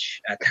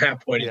much at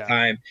that point in Yeah.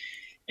 time,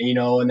 and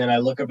and then I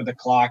look up at the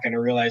clock and I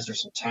realize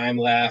there's some time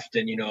left,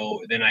 and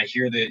then I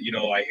hear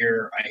I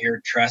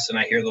hear Tress and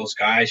I hear those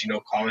guys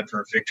calling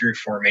for victory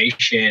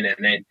formation, and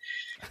then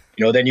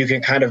then you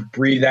can kind of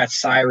breathe that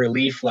sigh of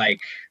relief, like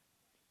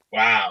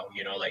wow,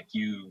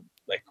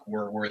 like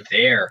we're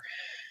there.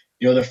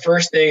 The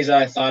first things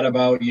I thought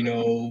about, you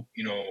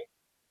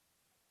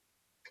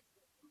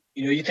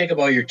think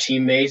about your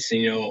teammates,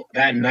 and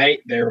that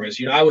night there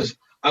was, I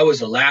was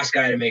the last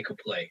guy to make a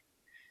play.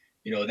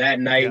 That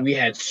night Yeah. we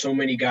had so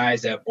many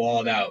guys that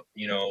balled out,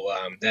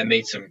 that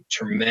made some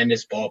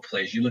tremendous ball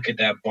plays. You look at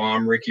that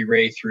bomb Ricky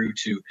Ray threw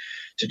to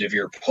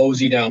Devere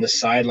Posey down the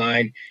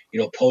sideline.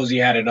 Posey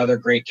had another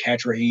great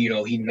catch where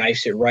he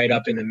knifes it right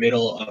up in the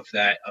middle of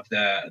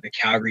the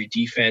Calgary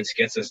defense,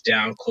 gets us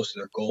down close to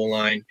their goal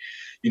line.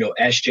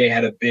 SJ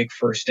had a big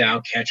first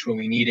down catch when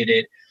we needed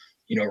it.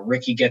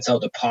 Ricky gets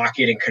out the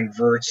pocket and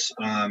converts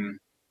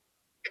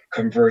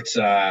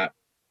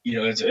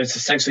it's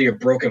essentially a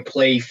broken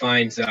play. He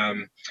finds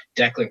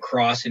Declan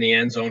Cross in the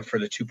end zone for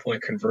the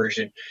 2-point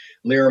conversion.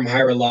 Liram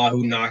Hiralah,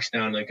 who knocks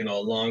down like a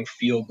long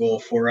field goal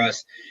for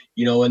us,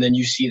 and then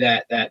you see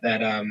that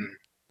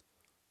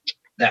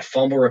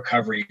fumble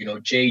recovery.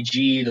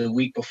 JG the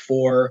week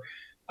before,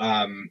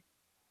 kind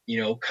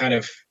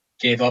of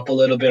gave up a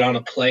little bit on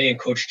a play, and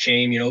Coach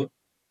Chaim,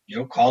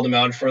 called him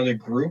out in front of the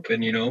group,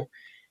 and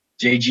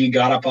JG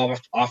got up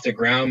off the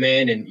ground,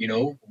 man, and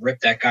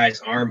ripped that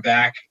guy's arm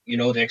back,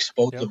 to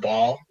expose the Yep.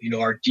 ball.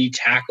 Our D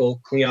tackle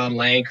Cleon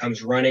Lang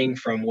comes running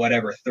from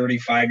whatever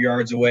 35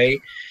 yards away,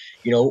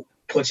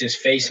 puts his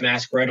face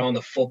mask right on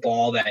the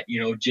football that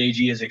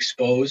JG is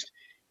exposed.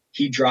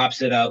 He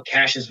drops it out.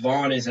 Cassius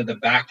Vaughn is at the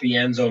back of the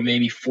end zone,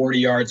 maybe 40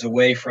 yards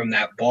away from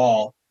that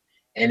ball,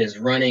 and is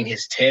running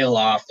his tail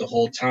off the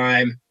whole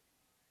time.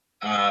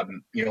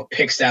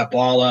 Picks that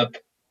ball up,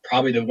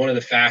 probably one of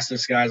the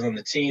fastest guys on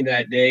the team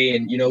that day,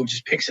 and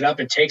just picks it up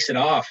and takes it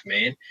off,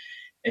 man.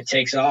 It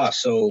takes off.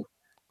 So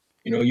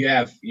You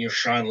have,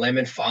 Sean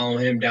Lemon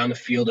following him down the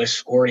field,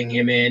 escorting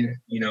him in,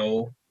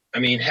 I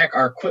mean, heck,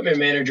 our equipment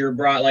manager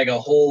brought like a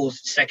whole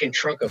second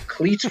trunk of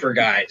cleats for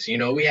guys.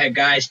 We had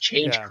guys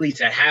change Yeah. cleats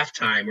at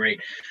halftime, right?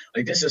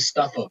 Like this is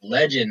stuff of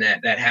legend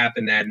that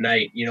happened that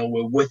night,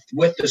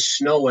 with the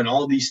snow and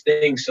all these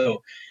things.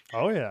 So,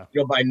 Oh yeah.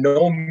 by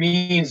no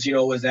means,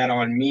 was that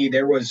on me.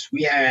 There was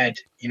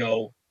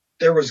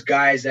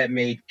guys that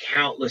made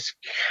countless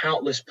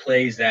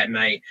plays that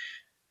night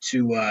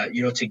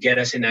to get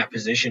us in that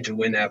position to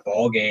win that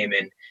ball game.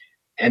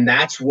 And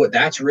that's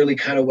really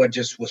kind of what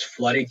just was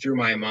flooding through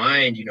my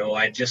mind.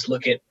 I just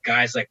look at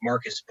guys like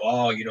Marcus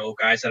Ball,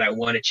 guys that I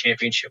won a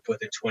championship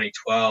with in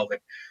 2012, and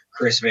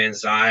Chris Van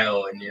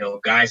Zyl, and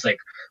guys like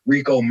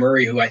Rico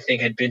Murray, who I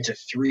think had been to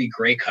 3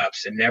 Grey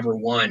Cups and never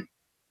won.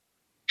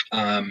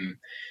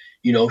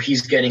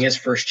 He's getting his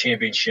first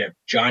championship.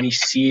 Johnny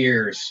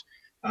Sears,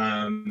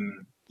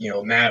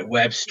 Matt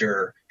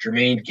Webster,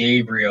 Jermaine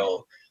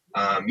Gabriel,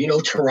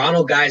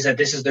 Toronto guys that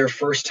this is their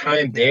first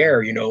time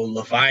there,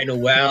 Levi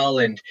Noel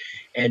and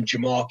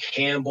Jamal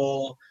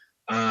Campbell,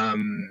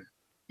 Ricky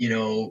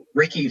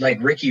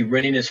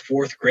winning his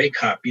 4th Grey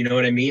Cup, you know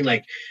what I mean?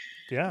 Like,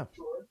 Yeah.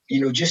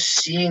 Just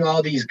seeing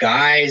all these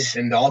guys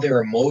and all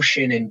their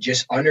emotion and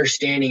just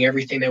understanding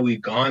everything that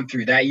we've gone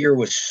through that year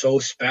was so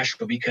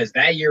special, because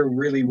that year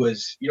really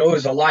was, it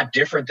was a lot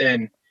different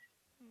than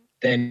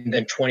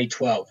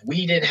 2012.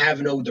 We didn't have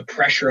the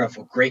pressure of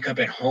a Grey Cup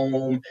at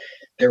home.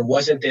 There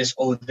wasn't this,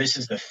 this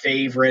is the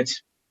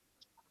favorites.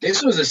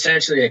 This was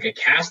essentially like a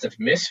cast of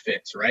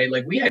misfits, right?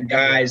 Like we had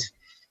guys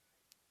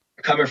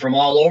coming from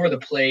all over the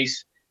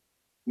place.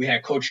 We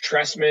had Coach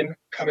Tressman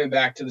coming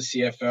back to the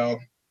CFL.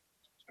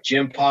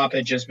 Jim Pop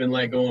had just been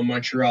let go in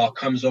Montreal,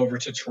 comes over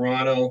to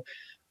Toronto.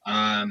 We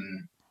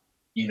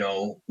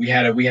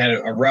had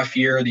a rough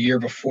year the year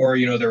before.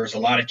 There was a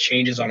lot of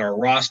changes on our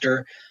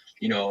roster.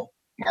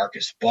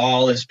 Marcus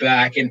Ball is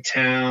back in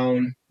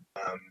town.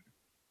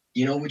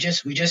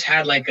 We just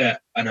had like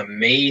an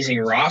amazing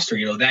roster.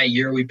 That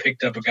year we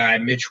picked up a guy,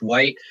 Mitch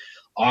White,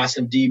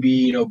 awesome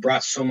DB.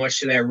 Brought so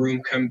much to that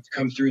room. Come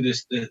through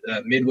this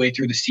midway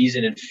through the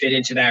season and fit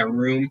into that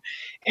room,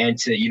 and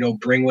to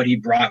bring what he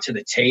brought to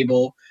the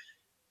table.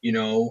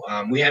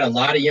 We had a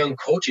lot of young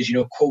coaches.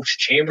 Coach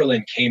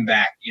Chamberlain came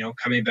back.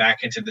 Coming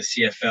back into the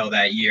CFL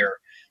that year.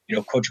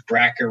 Coach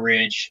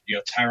Brackenridge.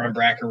 Tyron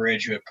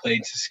Brackenridge, who had played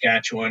in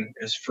Saskatchewan,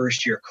 his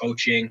first year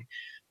coaching.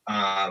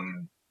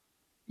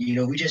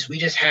 We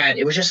just had,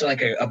 it was just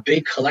like a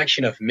big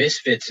collection of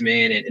misfits,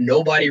 man, and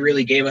nobody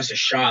really gave us a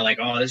shot. Like,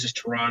 oh, this is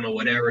Toronto,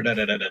 whatever, da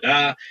da da da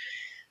da.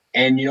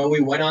 And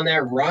we went on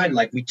that run.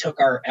 Like we took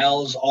our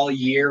L's all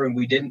year, and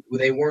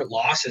they weren't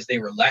losses, they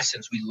were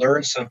lessons. We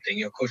learned something.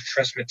 Coach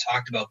Tressman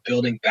talked about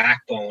building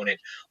backbone and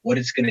what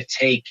it's going to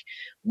take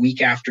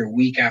week after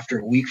week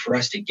after week for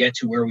us to get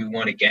to where we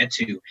want to get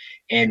to.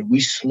 And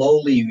we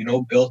slowly,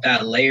 built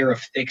that layer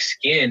of thick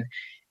skin.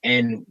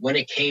 And when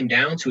it came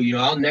down to it,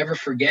 I'll never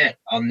forget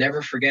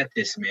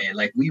this, man.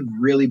 Like we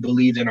really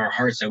believed in our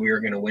hearts that we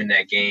were going to win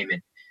that game.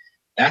 And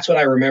that's what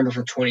I remember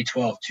from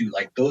 2012 too.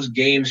 Like those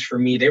games for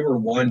me, they were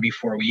won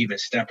before we even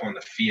step on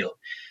the field.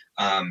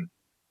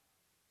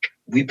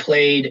 We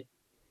played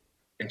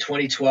in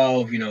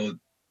 2012,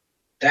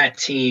 that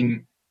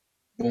team,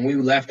 when we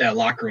left that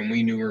locker room,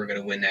 we knew we were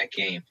going to win that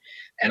game.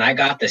 And I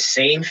got the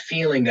same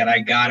feeling that I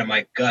got in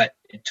my gut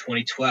in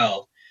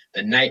 2012,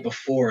 the night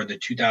before the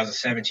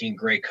 2017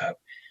 Grey Cup.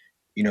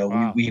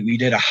 Wow. we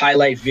did a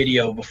highlight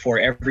video before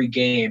every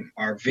game.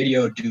 Our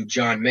video dude,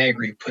 John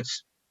Magri,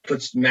 puts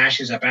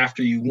mashes up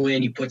after you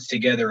win. He puts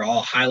together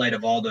all highlight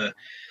of all the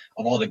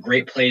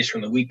great plays from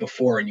the week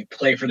before, and you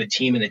play for the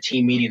team in the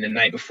team meeting the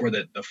night before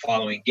the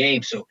following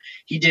game. So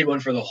he did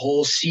one for the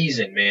whole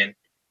season, man.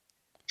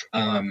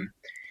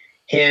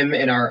 Him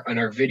and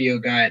our video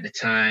guy at the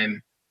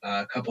time,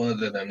 a couple of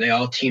them, they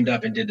all teamed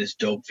up and did this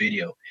dope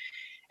video.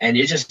 And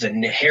it's just the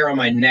hair on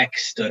my neck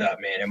stood up,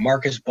 man. And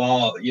Marcus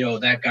Ball,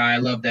 that guy, I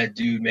love that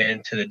dude,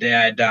 man. To the day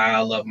I die,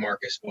 I love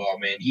Marcus Ball,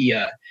 man. He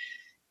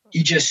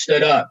just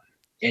stood up.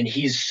 And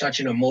he's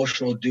such an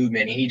emotional dude,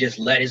 man. He just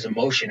let his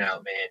emotion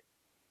out, man.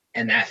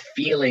 And that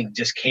feeling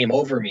just came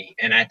over me.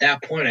 And at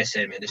that point, I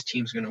said, man, this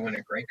team's going to win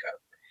a Grey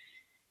Cup.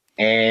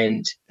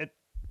 And,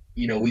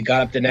 we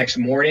got up the next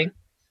morning,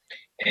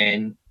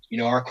 and,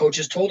 our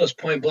coaches told us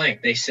point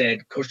blank. They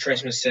said, Coach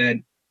Tressman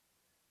said,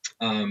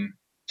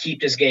 keep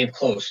this game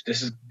close.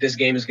 This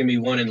game is going to be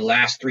won in the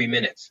last 3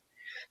 minutes.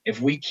 If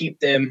we keep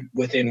them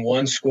within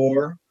one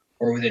score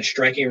or within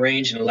striking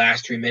range in the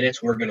last 3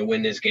 minutes, we're going to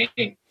win this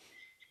game.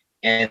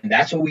 And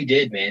that's what we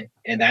did, man.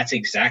 And that's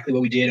exactly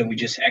what we did. And we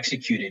just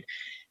executed.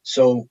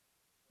 So,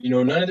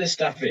 none of this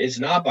stuff is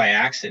not by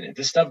accident.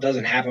 This stuff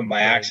doesn't happen by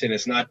accident.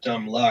 It's not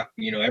dumb luck.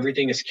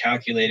 Everything is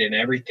calculated, and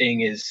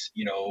everything is,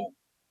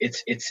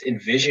 it's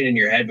envisioned in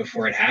your head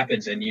before it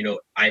happens. And,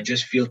 I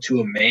just feel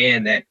to a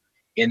man that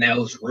in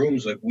those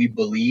rooms, like we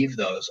believe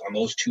on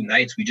those 2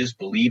 nights, we just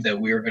believed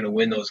that we were going to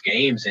win those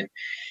games. And,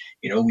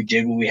 we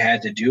did what we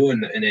had to do,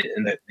 and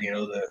the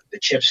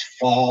chips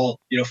fell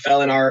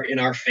in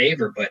our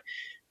favor. But,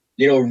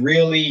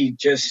 really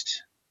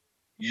just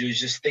you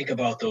just think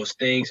about those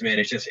things, man.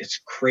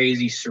 It's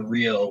crazy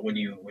surreal when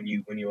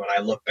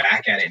I look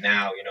back at it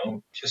now,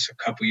 just a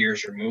couple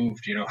years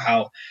removed,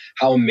 how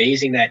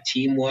amazing that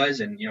team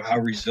was, and how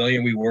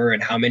resilient we were,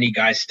 and how many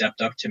guys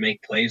stepped up to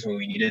make plays when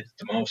we needed it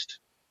the most.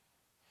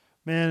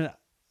 Man,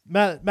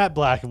 Matt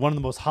Black, one of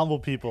the most humble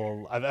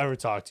people I've ever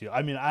talked to.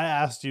 I mean, I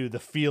asked you the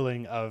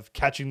feeling of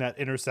catching that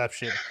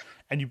interception,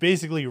 and you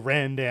basically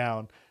ran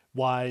down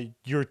why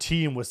your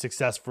team was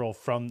successful,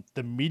 from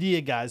the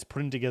media guys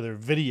putting together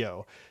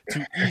video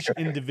to each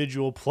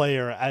individual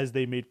player as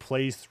they made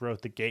plays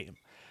throughout the game,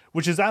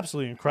 which is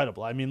absolutely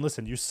incredible. I mean,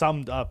 listen, you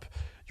summed up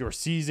your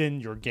season,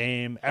 your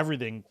game,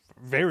 everything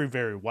very,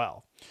 very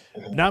well.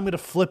 Now I'm going to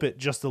flip it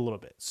just a little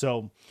bit.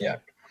 So Yeah.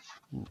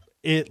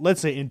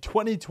 let's say in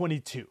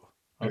 2022,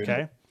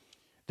 okay,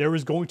 there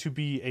was going to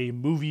be a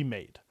movie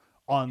made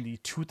on the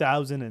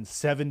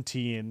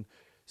 2017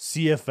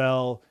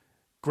 CFL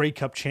Grey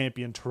Cup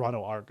champion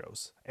Toronto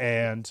Argos,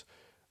 and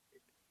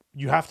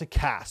you have to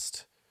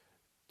cast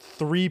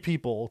 3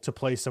 people to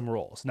play some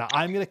roles. Now,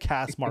 I'm going to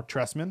cast Mark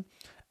Trestman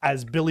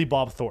as Billy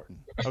Bob Thornton.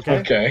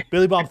 Okay.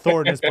 Billy Bob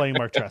Thornton is playing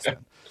Mark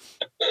Trestman.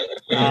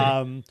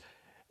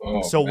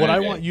 So what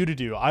I want you to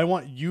do, I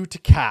want you to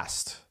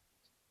cast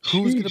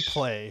who's going to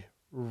play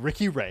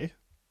Ricky Ray,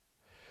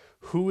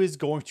 who is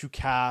going to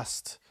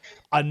cast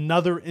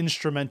another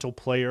instrumental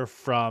player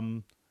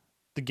from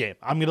the game.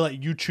 I'm going to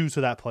let you choose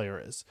who that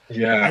player is.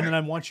 Yeah. And then I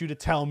want you to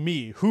tell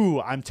me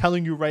who, I'm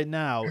telling you right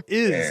now,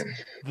 is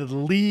the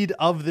lead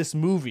of this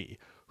movie,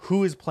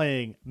 who is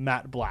playing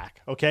Matt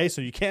Black. Okay? So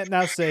you can't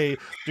now say you're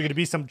going to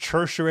be some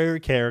tertiary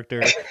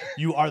character.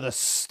 You are the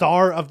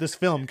star of this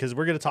film, because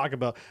we're going to talk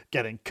about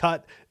getting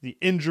cut, the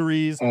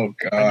injuries. Oh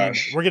gosh. I mean,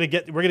 we're going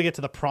to get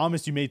to the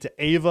promise you made to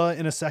Ava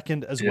in a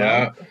second as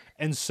well.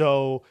 And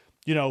so,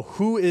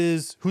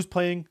 who's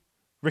playing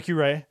Ricky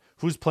Ray,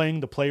 who's playing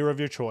the player of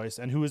your choice,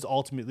 and who is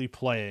ultimately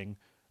playing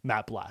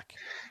Matt Black?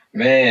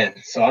 Man,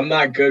 so I'm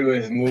not good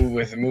with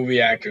movie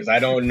actors. I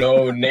don't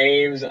know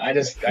names. I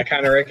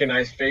kind of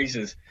recognize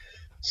faces.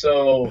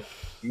 So,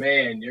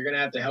 man, you're gonna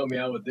have to help me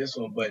out with this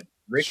one. But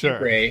Ricky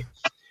Ray.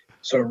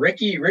 So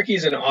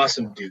Ricky's an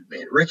awesome dude,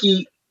 man.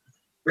 Ricky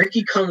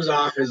comes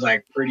off as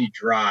like pretty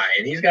dry,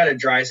 and he's got a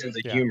dry sense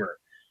of humor,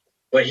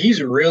 but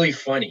he's really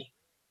funny,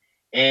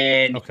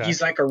 and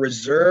he's like a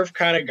reserved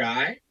kind of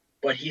guy,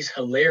 but he's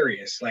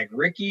hilarious. Like,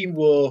 Ricky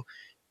will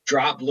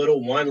drop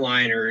little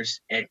one-liners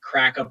and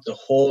crack up the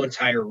whole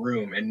entire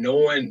room,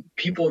 and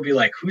people will be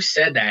like, "Who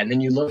said that?" And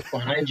then you look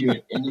behind you,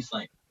 and he's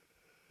like,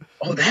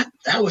 "Oh, that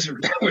was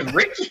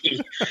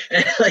Ricky."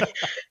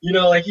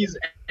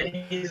 And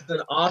he's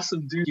an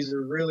awesome dude. He's a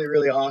really,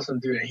 really awesome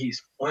dude, and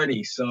he's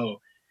funny.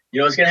 So,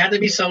 it's gonna have to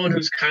be someone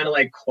who's kind of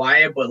like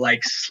quiet but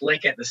like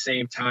slick at the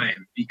same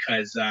time,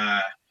 because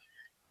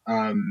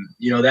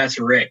that's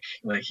Rick.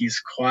 Like, he's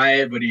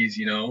quiet, but he's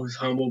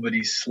humble, but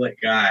he's slick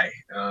guy.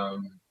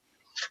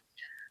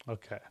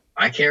 Okay.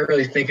 I can't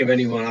really think of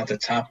anyone off the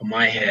top of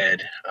my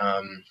head.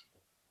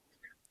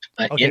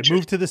 Okay,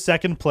 move to the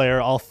second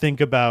player. I'll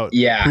think about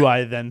who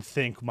I then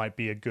think might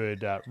be a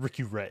good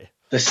Ricky Ray.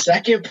 The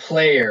second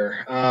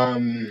player,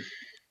 I'm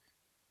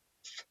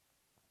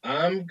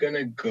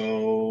gonna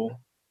go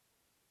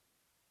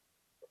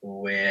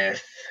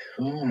with,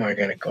 who am I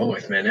gonna go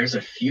with, man? There's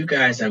a few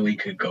guys that we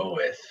could go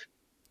with.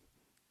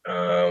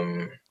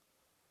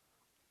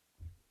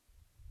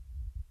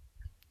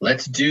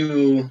 Let's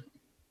do,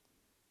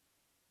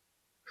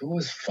 who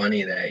was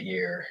funny that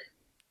year?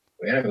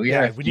 We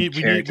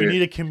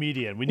need a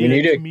comedian. We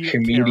need a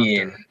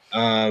comedian.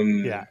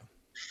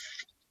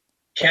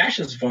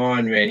 Cassius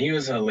Vaughn, man, he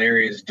was a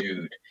hilarious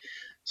dude.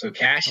 So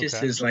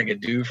Cassius is like a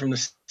dude from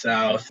the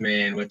South,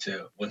 man, went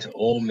to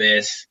Ole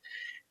Miss,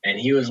 and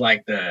he was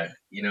like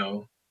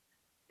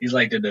he's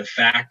like the de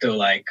facto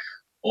like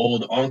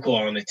old uncle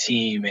on the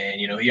team, man.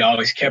 He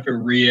always kept it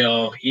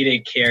real. He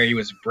didn't care. He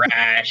was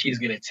brash. He's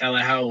gonna tell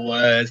it how it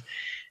was.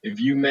 If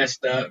you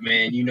messed up,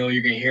 man,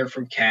 you're gonna hear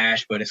from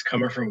Cash, but it's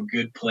coming from a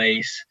good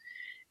place.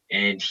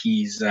 And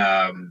he's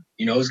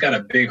he's got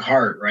a big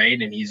heart, right?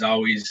 And he's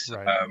always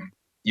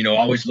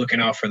always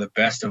looking out for the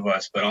best of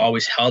us, but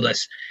always held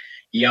us.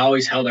 He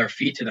always held our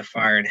feet to the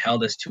fire and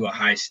held us to a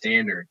high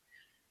standard.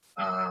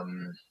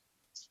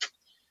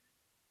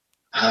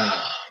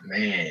 Oh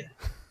man,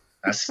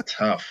 that's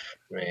tough,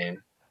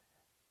 man.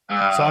 So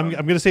I'm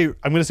gonna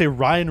say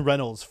Ryan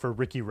Reynolds for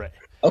Ricky Ray.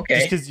 Okay.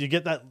 Just because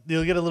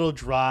you'll get a little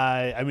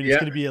dry. I mean, it's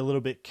gonna be a little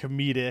bit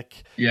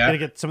comedic. Yeah. Gonna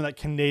get some of that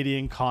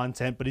Canadian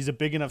content, but he's a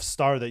big enough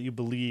star that you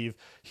believe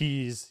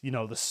he's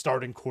the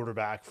starting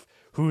quarterback,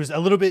 who's a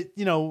little bit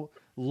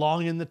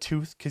long in the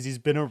tooth because he's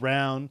been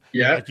around.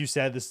 Yeah. Like you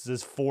said, this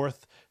is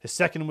his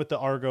second with the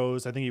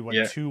Argos. I think he won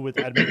 2 with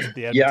the Edmonton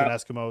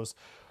Eskimos.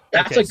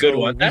 That's a good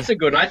one. That's a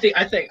good one. I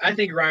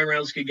think Ryan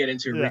Reynolds could get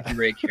into a Ricky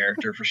Ray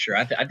character for sure.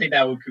 I think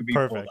that could be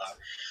perfect.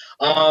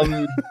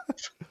 Pulled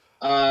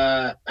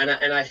off.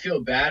 And I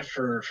feel bad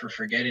for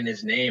forgetting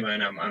his name,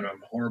 and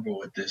I'm horrible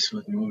with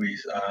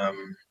movies.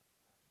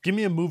 Give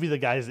me a movie the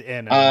guy's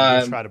in, and then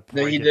we can try to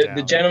break it down.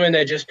 The gentleman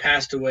that just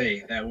passed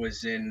away, that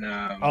was in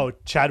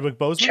Chadwick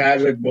Boseman.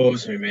 Chadwick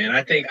Boseman, man.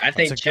 I think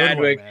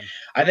Chadwick. One,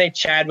 I think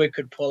Chadwick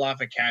could pull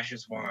off a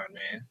Cassius Vaughn,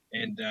 man.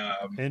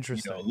 And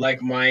interesting,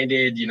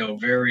 like-minded,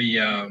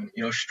 very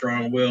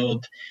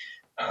strong-willed.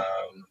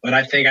 But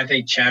I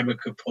think Chadwick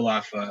could pull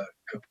off a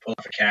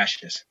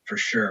Cassius for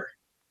sure.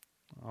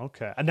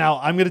 Okay. And now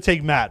I'm going to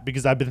take Matt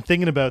because I've been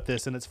thinking about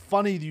this, and it's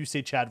funny that you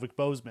say Chadwick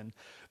Boseman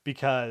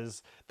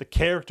because the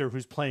character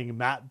who's playing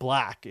Matt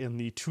Black in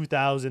the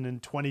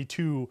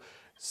 2022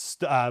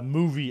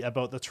 movie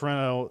about the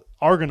Toronto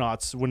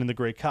Argonauts winning the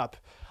Grey Cup,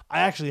 I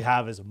actually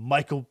have as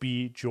Michael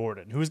B.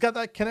 Jordan, who's got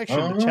that connection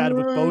to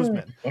Chadwick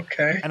Boseman.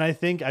 Okay. And I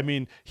think,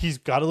 he's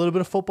got a little bit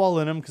of football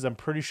in him because I'm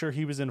pretty sure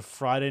he was in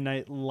Friday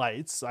Night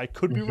Lights. I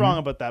could be wrong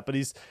about that, but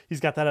he's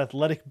got that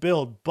athletic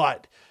build,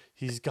 but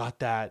he's got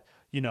that,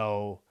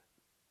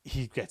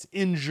 he gets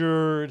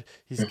injured.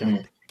 He's got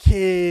the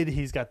kid.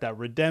 He's got that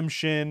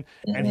redemption,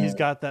 and he's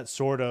got that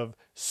sort of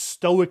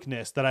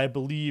stoicness that I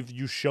believe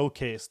you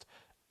showcased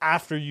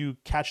after you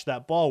catch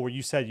that ball, where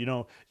you said, you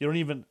don't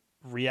even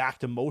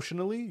react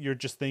emotionally. You're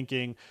just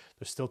thinking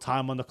there's still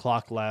time on the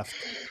clock left.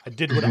 I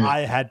did what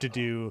I had to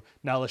do.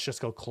 Now let's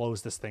just go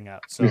close this thing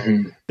out. So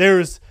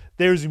there's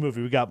your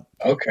movie. We got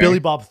Billy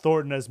Bob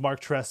Thornton as Mark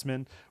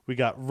Trestman. We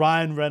got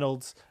Ryan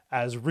Reynolds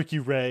as Ricky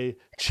Ray,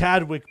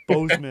 Chadwick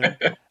Boseman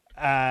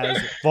as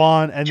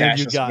Vaughn, and then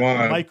you got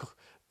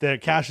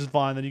Cassius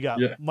Vaughn. Then you got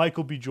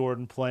Michael B.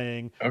 Jordan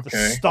playing the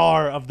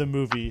star of the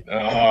movie.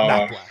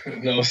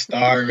 No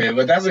star, man.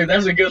 But that's a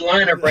good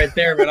lineup right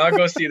there, man. I'll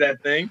go see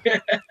that thing.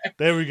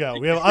 There we go.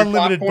 We have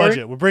unlimited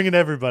budget. We're bringing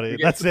everybody.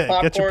 That's it.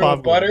 Get your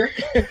popcorn. Butter.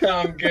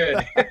 I'm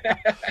good.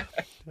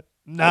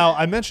 Now,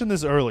 I mentioned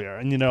this earlier,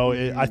 and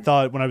I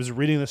thought when I was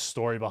reading the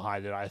story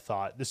behind it, I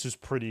thought this was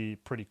pretty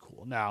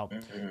cool. Now,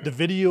 the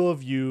video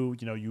of you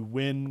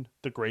win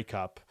the Grey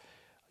Cup.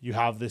 You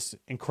have this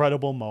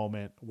incredible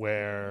moment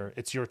where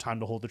it's your time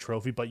to hold the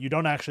trophy, but you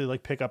don't actually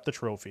pick up the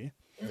trophy.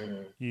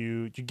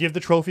 You give the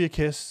trophy a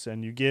kiss,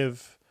 and you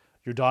give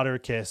your daughter a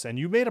kiss, and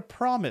you made a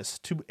promise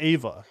to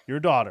Ava, your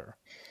daughter.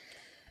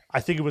 I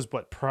think it was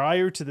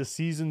prior to the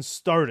season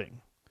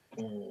starting.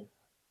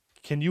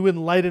 Can you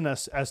enlighten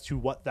us as to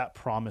what that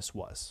promise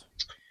was?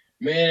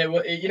 Man,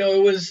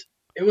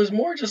 it was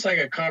more just like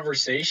a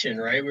conversation,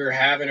 right? We were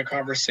having a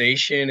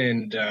conversation,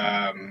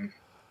 and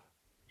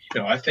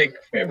I think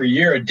every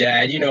year a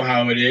dad, you know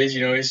how it is.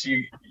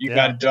 You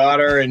got a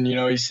daughter, and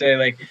you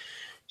say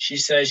she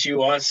says she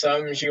wants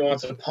something, she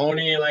wants a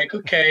pony. Like,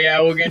 okay, yeah,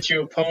 we'll get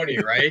you a pony,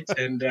 right?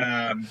 And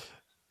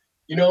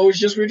it was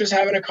just we're just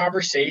having a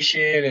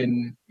conversation,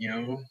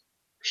 and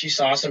she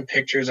saw some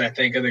pictures, I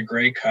think, of the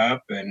Grey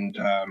Cup, and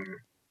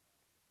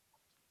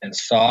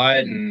saw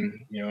it,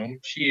 and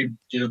she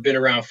been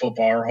around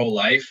football her whole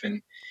life,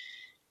 and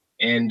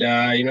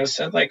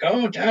said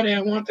oh, Daddy,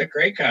 I want the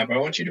Grey Cup. I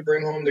want you to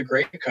bring home the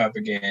Grey Cup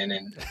again.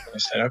 And I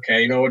said,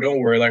 okay, don't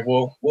worry.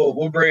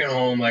 We'll bring it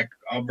home.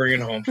 I'll bring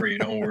it home for you.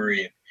 Don't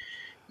worry.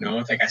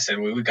 I think I said,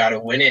 well, we got to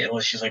win it. Well,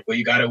 she's like, well,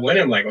 you got to win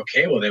it. I'm like,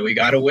 okay, well then we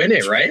got to win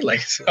it, right?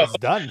 So it's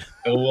done.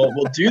 So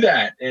we'll do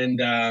that.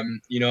 And I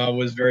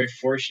was very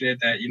fortunate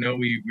that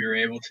we were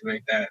able to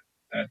make that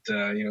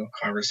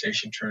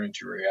conversation turn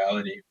into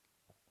reality.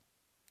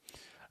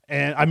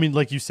 And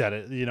like you said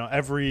it,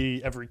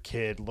 every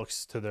kid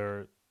looks to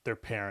their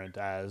parent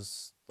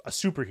as a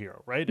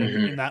superhero, right?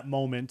 And in that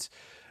moment,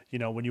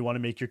 when you want to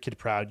make your kid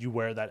proud, you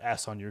wear that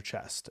S on your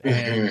chest.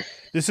 And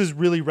this is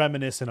really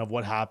reminiscent of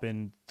what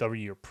happened the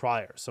year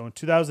prior. So in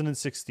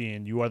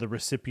 2016, you are the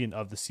recipient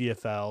of the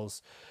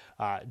CFL's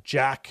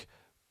Jack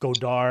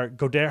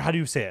Godar. How do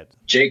you say it?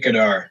 Jake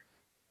Godar.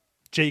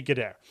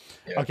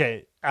 Yeah.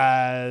 Okay.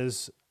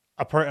 As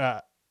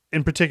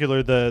in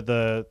particular,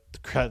 the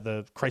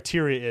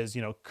criteria is,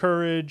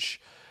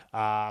 courage,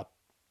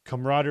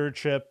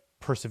 camaraderie,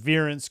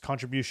 perseverance,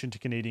 contribution to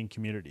Canadian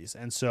communities.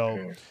 And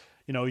so,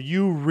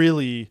 you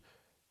really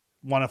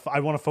I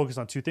want to focus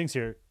on two things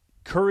here: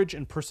 courage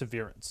and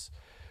perseverance.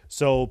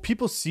 So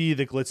people see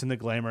the glitz and the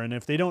glamour, and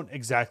if they don't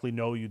exactly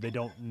know you, they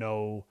don't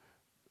know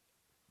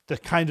the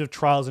kind of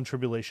trials and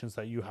tribulations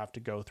that you have to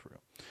go through.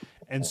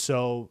 And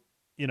so,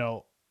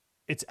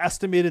 it's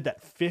estimated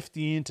that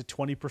 15 to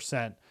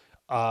 20%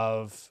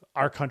 of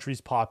our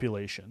country's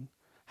population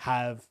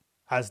has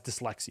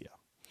dyslexia.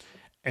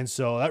 And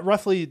so that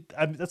roughly,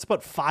 that's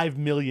about 5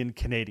 million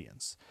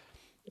Canadians.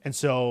 And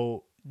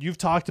so you've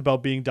talked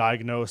about being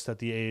diagnosed at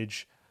the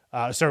age,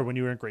 when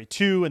you were in grade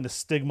 2, and the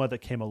stigma that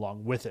came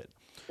along with it.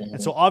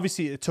 And so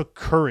obviously it took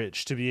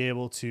courage to be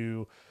able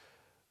to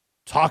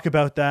talk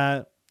about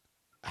that,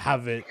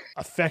 have it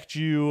affect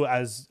you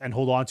and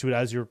hold on to it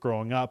as you're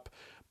growing up.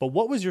 But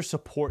what was your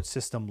support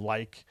system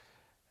like,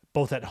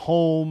 both at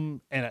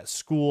home and at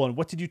school? And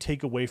what did you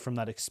take away from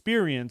that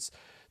experience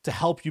to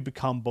help you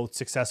become both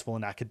successful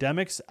in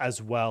academics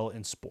as well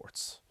in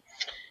sports?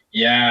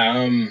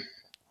 Yeah.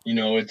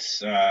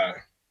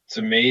 It's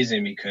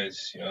amazing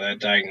because, that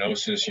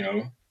diagnosis,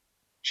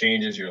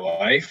 changes your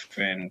life.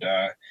 And,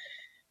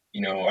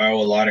 I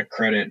owe a lot of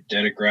credit,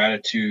 debt of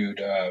gratitude,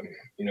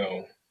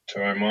 to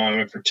my mom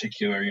in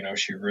particular.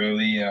 She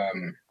really,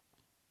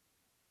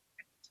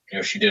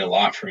 she did a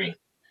lot for me.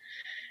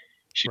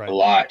 She did a Right.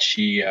 lot.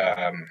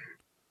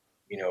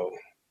 You know,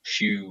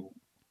 she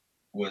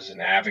was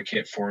an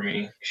advocate for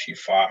me. She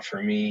fought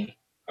for me,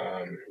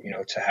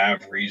 to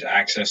have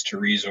access to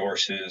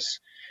resources.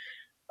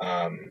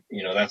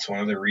 That's one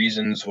of the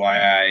reasons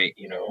why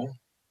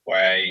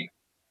I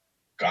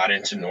got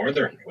into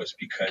Northern was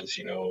because,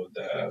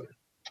 the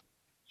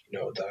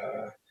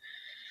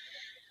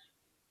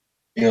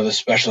the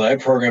special ed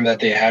program that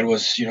they had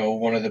was,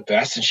 one of the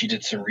best. And she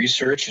did some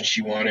research and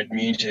she wanted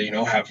me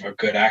to, have a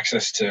good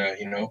access to,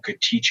 good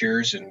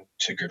teachers and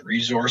to good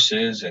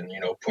resources and,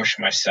 push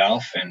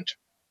myself. And,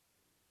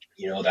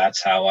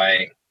 that's how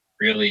I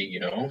really,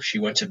 she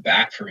went to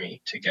bat for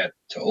me to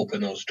open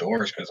those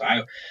doors. Cause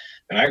I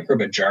grew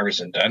up at Jarvis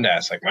and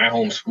Dundas. Like my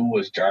home school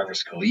was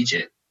Jarvis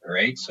Collegiate.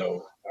 Right.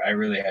 So I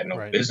really had no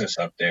Right. business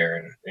up there.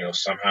 And,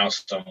 somehow,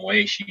 some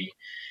way she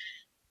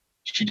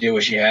did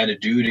what she had to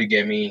do to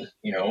get me,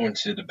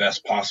 into the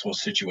best possible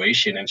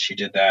situation. And she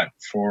did that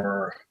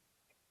for,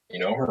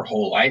 her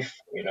whole life,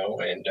 and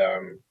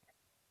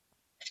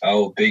I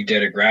owe a big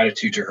debt of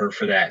gratitude to her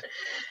for that.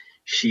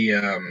 She,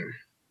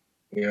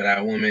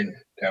 that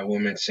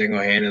woman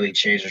single-handedly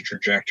changed the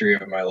trajectory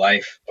of my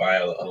life by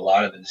a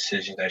lot of the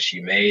decisions that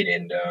she made.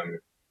 And,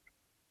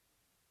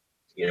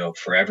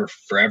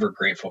 forever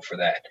grateful for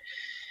that.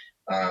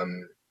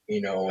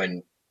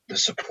 And the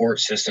support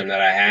system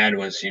that I had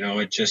was,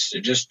 it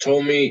just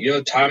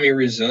taught me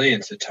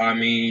resilience. It taught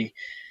me,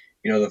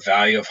 the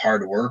value of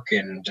hard work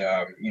and,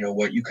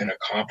 what you can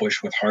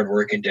accomplish with hard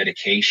work and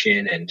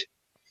dedication. And,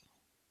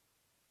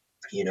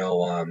 you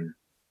know, um,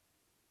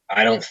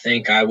 I don't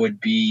think I would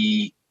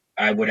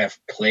have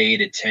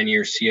played a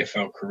 10-year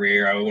CFL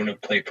career. I wouldn't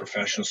have played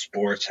professional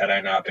sports had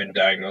I not been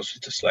diagnosed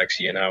with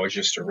dyslexia. And I was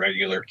just a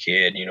regular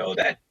kid,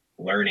 that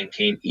learning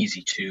came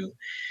easy to,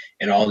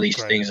 and all these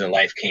Right. things in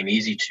life came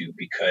easy to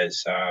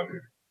because,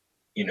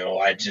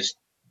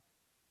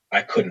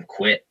 I couldn't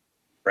quit.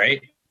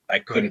 Right. I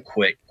Right. couldn't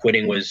quit.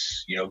 Quitting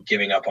was,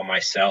 giving up on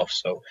myself.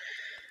 So,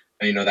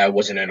 that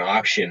wasn't an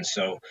option.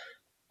 So,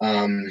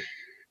 um,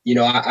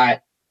 I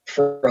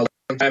for a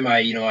long time,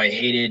 I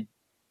hated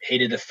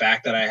the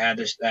fact that I had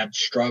that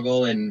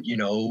struggle and,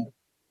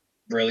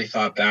 really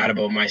thought bad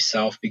about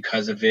myself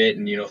because of it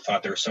and,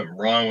 thought there was something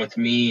wrong with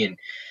me. And,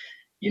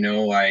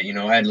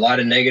 I had a lot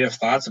of negative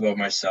thoughts about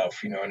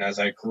myself, and as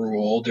I grew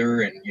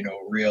older and,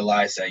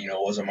 realized that, it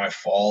wasn't my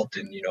fault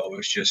and, it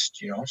was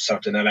just,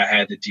 something that I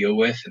had to deal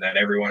with and that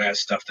everyone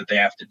has stuff that they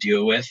have to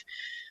deal with.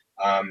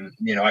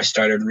 I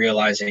started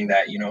realizing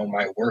that,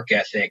 my work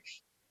ethic,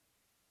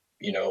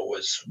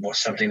 was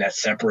something that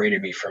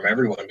separated me from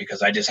everyone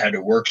because I just had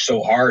to work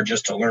so hard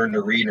just to learn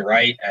to read and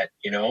write at,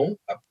 a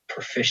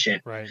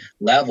proficient Right.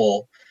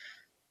 level.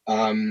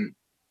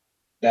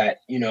 That,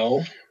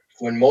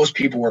 when most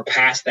people were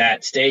past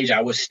that stage,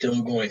 I was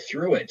still going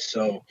through it.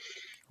 So,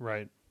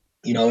 Right.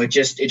 it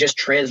just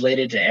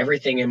translated to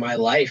everything in my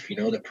life.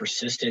 The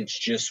persistence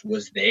just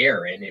was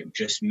there and it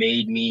just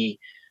made me,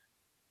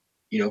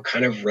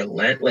 kind of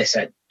relentless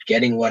at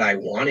getting what I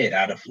wanted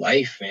out of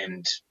life.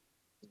 And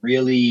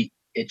really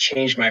it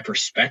changed my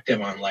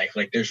perspective on life.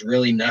 Like there's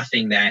really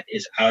nothing that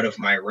is out of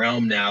my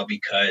realm now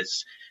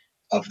because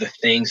of the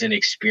things and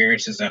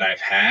experiences that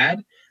I've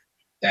had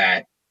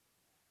that,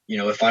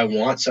 if I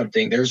want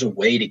something, there's a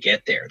way to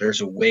get there.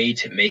 There's a way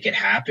to make it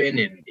happen.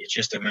 And it's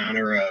just a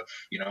matter of,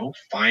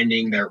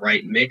 finding that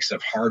right mix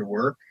of hard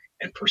work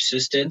and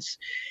persistence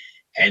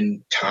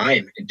and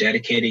time and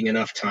dedicating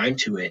enough time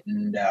to it.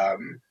 And,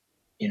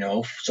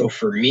 so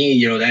for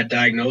me, that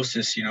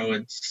diagnosis,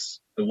 it's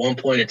at one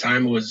point in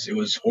time it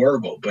was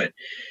horrible, but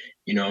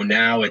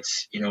now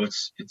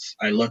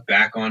I look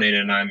back on it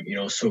and I'm,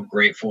 so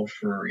grateful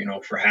for,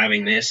 for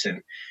having this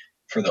and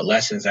for the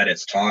lessons that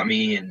it's taught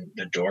me and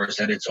the doors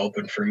that it's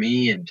opened for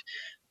me. And,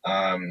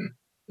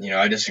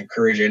 I just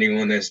encourage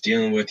anyone that's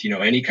dealing with,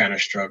 any kind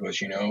of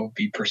struggles,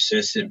 be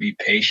persistent, be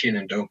patient,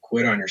 and don't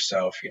quit on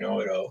yourself. It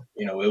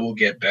will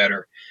get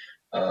better.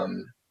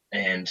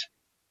 And,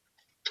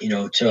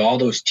 to all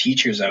those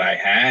teachers that I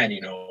had,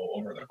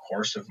 over the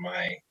course of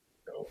my,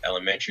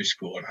 elementary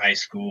school and high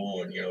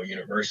school and,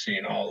 university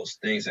and all those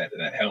things that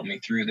helped me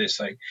through this,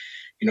 like,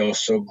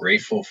 so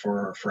grateful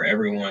for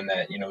everyone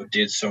that,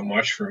 did so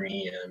much for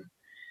me. And,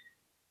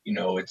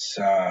 it's,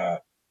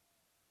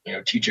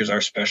 teachers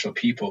are special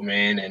people,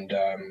 man. And,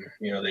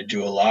 they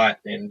do a lot.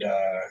 And,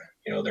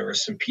 there were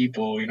some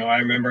people, I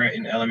remember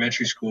in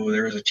elementary school,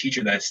 there was a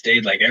teacher that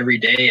stayed like every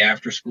day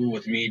after school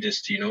with me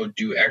just,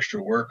 do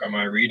extra work on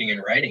my reading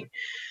and writing,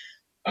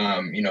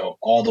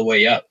 all the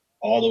way up,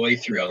 all the way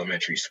through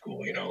elementary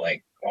school,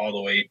 like all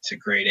the way to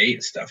grade 8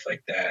 and stuff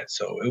like that.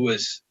 So it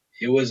was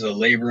a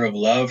labor of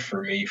love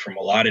for me from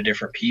a lot of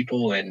different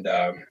people. And,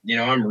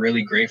 I'm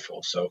really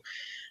grateful. So,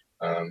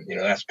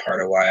 that's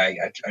part of why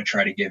I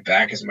try to give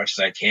back as much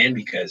as I can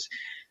because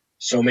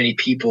so many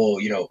people,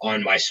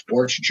 on my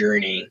sports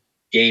journey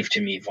gave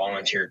to me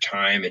volunteer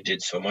time and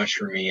did so much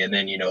for me. And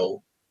then,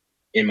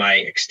 in my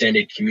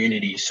extended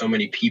community, so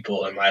many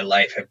people in my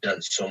life have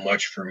done so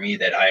much for me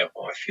that I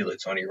feel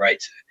it's only right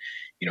to,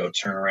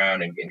 turn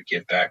around and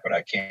give back what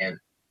I can.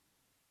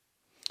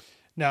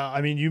 Now,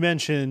 I mean, you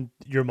mentioned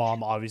your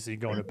mom obviously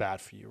going to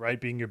bat for you, right?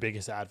 Being your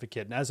biggest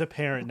advocate. And as a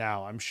parent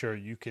now, I'm sure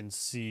you can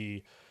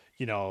see,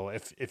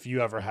 if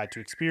you ever had to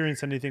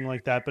experience anything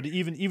like that. But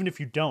even if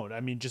you don't, I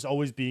mean, just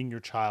always being your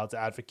child's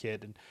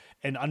advocate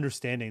and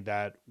understanding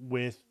that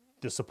with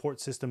the support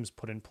systems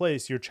put in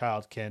place, your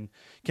child can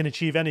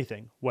achieve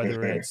anything,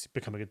 whether Mhm, it's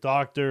becoming a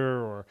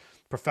doctor or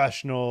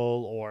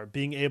professional or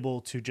being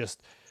able to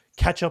just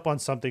catch up on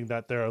something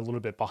that they're a little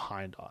bit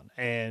behind on.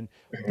 And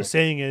the mhm.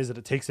 saying is that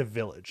it takes a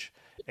village.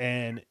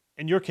 And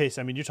in your case,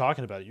 I mean, you're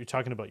talking about it. You're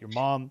talking about your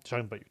mom, you're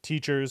talking about your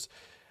teachers.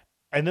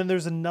 And then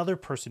there's another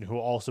person who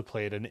also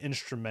played an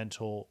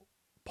instrumental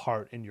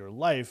part in your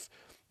life.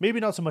 Maybe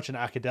not so much in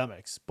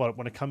academics, but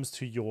when it comes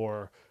to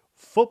your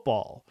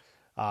football,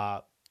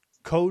 uh,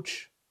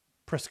 Coach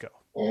Prisco,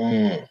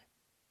 Mm,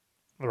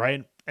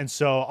 right? And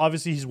so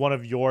obviously he's one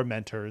of your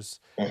mentors.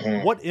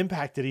 mhm. What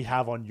impact did he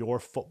have on your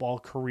football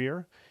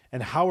career?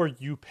 And how are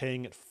you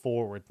paying it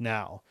forward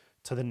now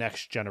to the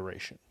next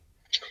generation?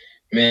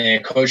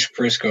 Man, Coach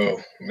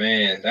Prisco,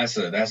 man, that's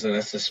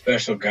a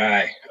special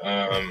guy.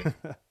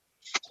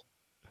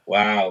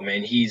 Wow,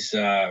 man, he's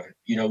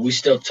we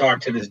still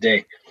talk to this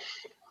day.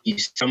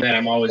 He's someone that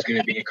I'm always going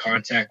to be in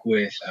contact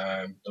with.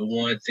 The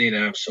one thing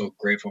that I'm so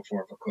grateful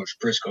for Coach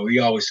Prisco, he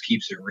always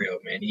keeps it real,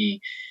 man.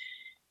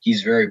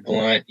 He's very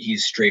blunt,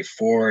 he's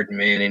straightforward,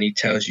 man, and he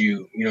tells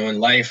you, in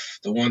life,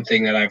 the one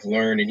thing that I've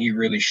learned, and he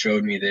really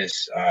showed me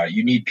this,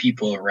 you need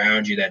people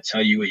around you that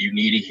tell you what you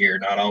need to hear,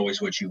 not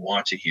always what you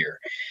want to hear.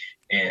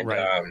 And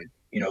Right.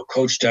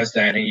 Coach does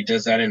that, and he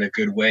does that in a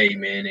good way,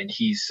 man. And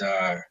he's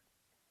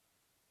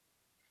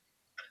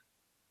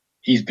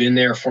been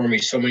there for me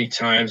so many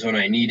times when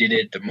I needed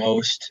it the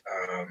most.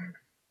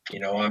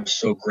 I'm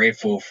so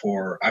grateful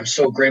for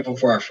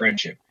our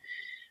friendship.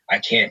 I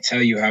can't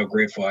tell you how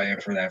grateful I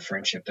am for that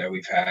friendship that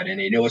we've had.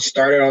 And it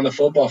started on the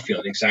football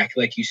field,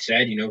 exactly like you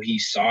said. He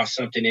saw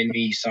something in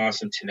me, he saw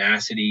some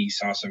tenacity, he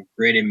saw some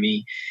grit in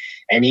me,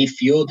 and he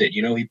fueled it.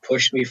 He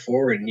pushed me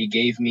forward, and he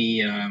gave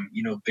me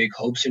big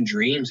hopes and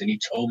dreams, and he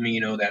told me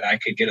that I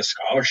could get a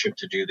scholarship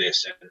to do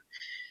this.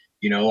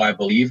 And I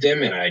believed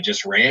him, and I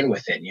just ran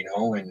with it. And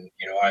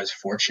I was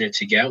fortunate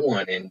to get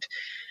one. And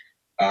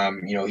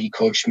he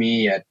coached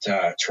me at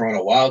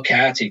Toronto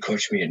Wildcats, he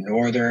coached me at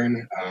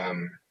Northern.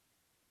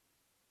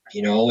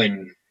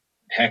 And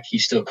heck, he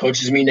still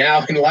coaches me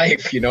now in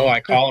life. I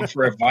call him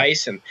for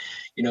advice, and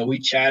we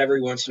chat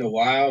every once in a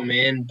while,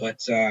 man.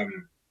 But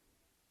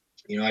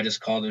I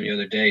just called him the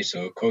other day.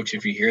 So, Coach,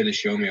 if you hear this,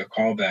 show me a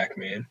call back,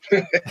 man.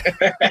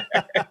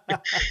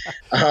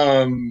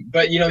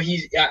 But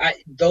he's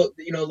though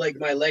like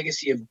my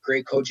legacy of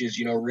great coaches,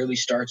 really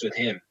starts with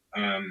him.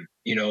 On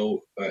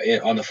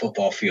the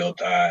football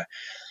field.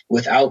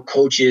 Without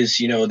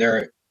coaches,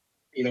 there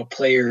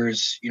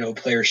players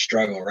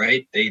struggle,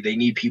 right? They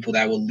need people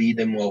that will lead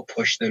them, will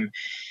push them,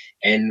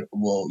 and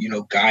will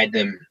guide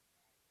them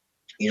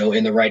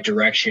in the right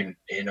direction,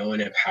 and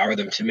empower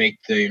them to make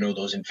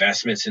those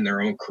investments in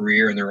their own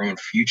career and their own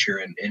future.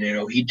 And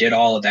he did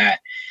all of that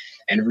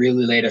and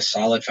really laid a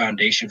solid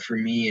foundation for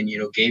me, and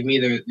gave me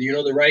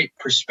the right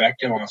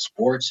perspective on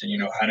sports,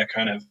 and how to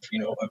kind of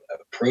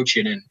approach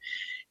it,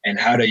 and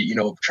how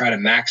to try to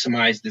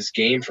maximize this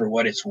game for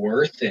what it's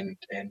worth, and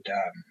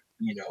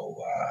you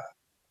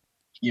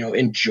know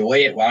enjoy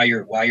it while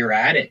you're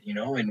at it.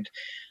 And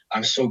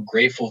I'm so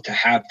grateful to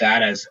have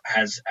that as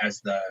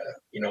the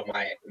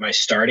my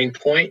starting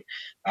point,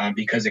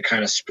 because it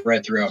kind of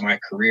spread throughout my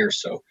career.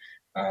 So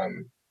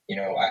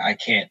I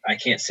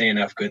can't say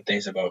enough good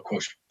things about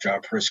Coach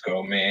John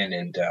Prisco, man,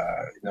 and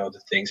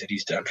the things that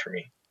he's done for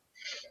me.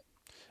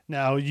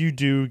 Now you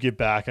do get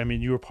back. I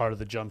mean, you were part of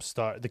the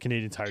Jumpstart, the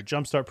Canadian Tire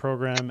Jumpstart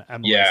program,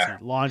 Yeah.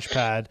 MLSE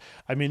Launchpad.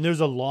 I mean,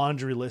 there's a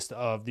laundry list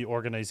of the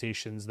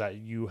organizations that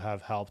you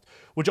have helped,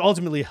 which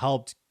ultimately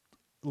helped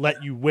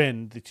let you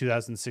win the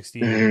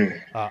 2016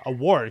 Mhm.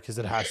 award because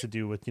it has to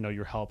do with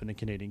your help in the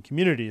Canadian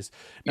communities.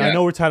 Now I Yeah.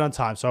 know we're tight on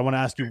time, so I want to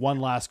ask you one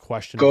last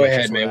question to Go get you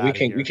ahead, sort of man. We out of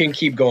can we here. can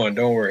keep going.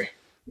 Don't worry.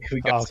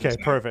 We got some Okay,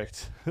 time.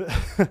 perfect.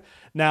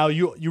 Now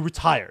you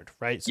retired,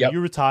 right? So Yep.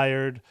 you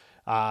retired.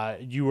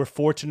 You were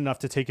fortunate enough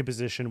to take a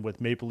position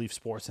with Maple Leaf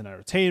Sports and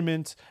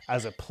Entertainment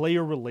as a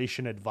player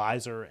relation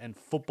advisor and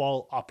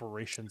football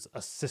operations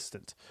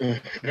assistant.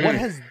 What Mhm.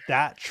 has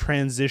that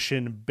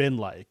transition been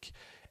like?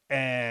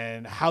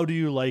 And how do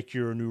you like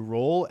your new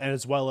role? And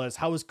as well as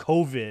how has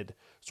COVID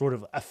sort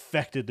of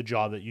affected the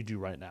job that you do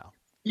right now?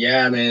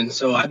 Yeah, man.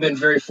 So I've been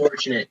very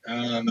fortunate.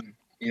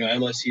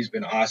 MLSC's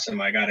been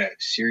awesome. I got a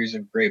series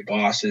of great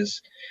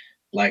bosses,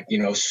 like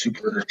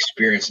super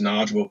experienced,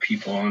 knowledgeable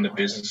people on the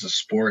business of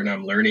sport, and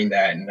I'm learning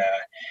that. And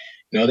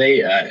you know,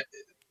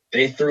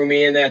 they threw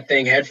me in that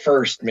thing head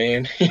first,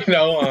 man.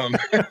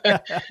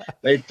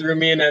 They threw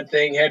me in that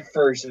thing head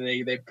first, and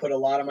they put a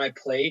lot on my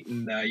plate,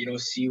 and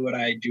see what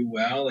I do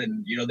well.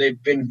 And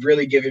they've been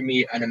really giving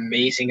me an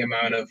amazing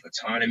amount of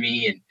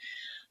autonomy, and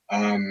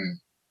um,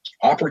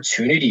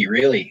 Opportunity,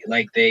 really.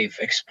 Like, they've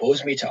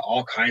exposed me to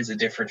all kinds of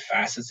different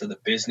facets of the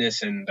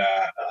business, and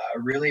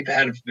really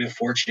have been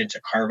fortunate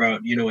to carve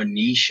out, a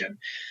niche. And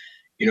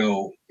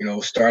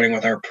starting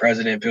with our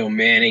president, Bill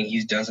Manning,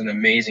 he does an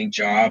amazing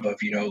job of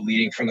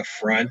leading from the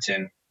front.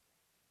 And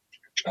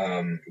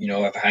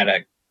I've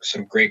had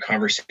some great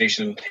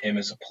conversations with him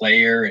as a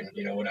player, and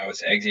when I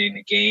was exiting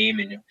the game,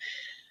 and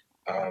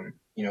um,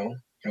 you know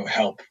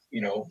help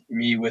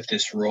me with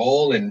this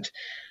role. And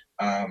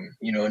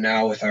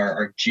now with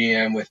our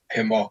GM, with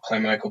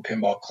Michael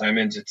Pinball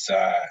Clemens, it's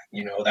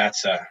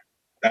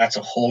that's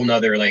a whole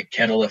nother like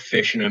kettle of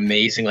fish, and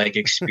amazing like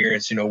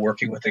experience,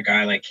 working with a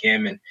guy like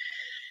him. And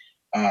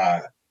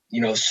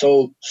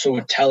so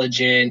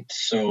intelligent,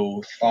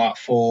 so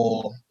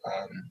thoughtful,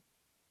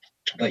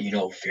 but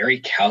very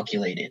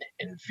calculated,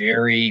 and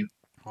very,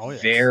 Oh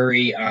yes.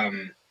 very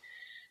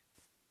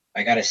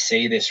I gotta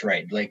say this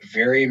right, like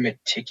very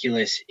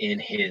meticulous in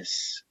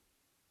his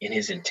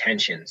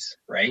intentions,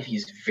 right?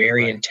 He's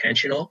very Right.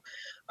 intentional.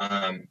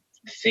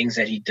 The things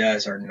that he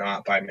does are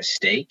not by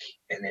mistake,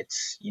 and it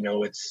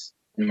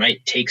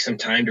might take some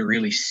time to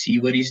really see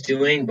what he's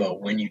doing,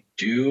 but when you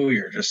do,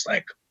 you're just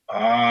like,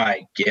 ah,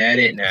 I get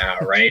it now,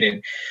 right?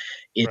 And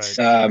it's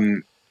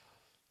Right.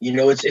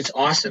 it's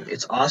awesome.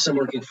 It's awesome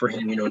working for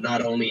him.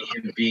 Not only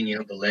him being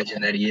the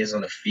legend that he is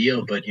on the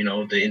field, but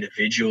the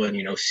individual,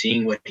 and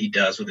seeing what he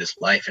does with his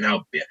life, and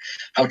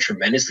how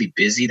tremendously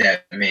busy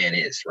that man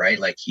is. Right,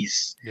 like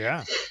he's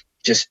Yeah.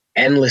 just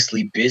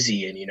endlessly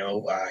busy, and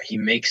he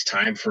makes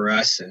time for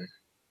us. And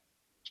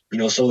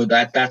so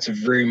that's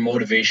very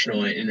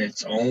motivational in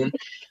its own.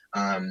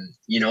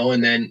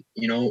 And then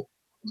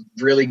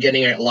really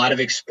getting a lot of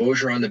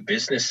exposure on the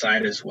business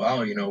side as well.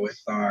 With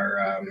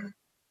our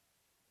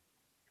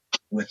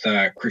with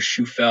Chris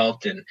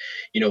Schufelt, and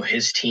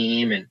his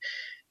team, and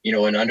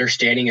and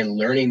understanding and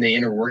learning the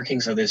inner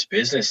workings of this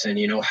business, and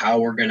how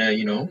we're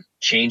gonna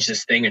change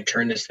this thing and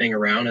turn this thing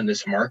around in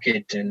this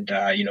market. And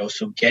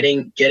so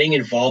getting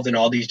involved in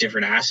all these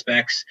different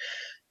aspects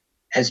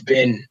has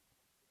been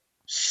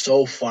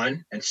so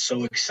fun and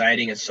so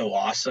exciting and so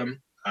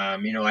awesome.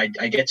 I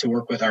get to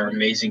work with our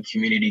amazing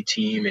community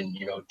team, and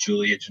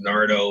Julia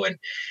Gennardo, and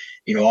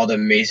all the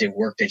amazing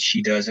work that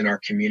she does in our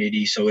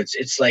community. So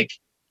it's like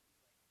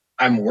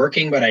I'm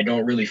working, but I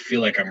don't really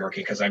feel like I'm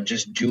working, because I'm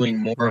just doing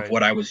more of Right.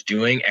 what I was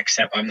doing,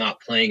 except I'm not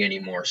playing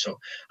anymore. So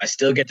I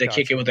still get to kick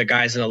it Gotcha. with the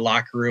guys in the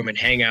locker room and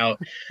hang out.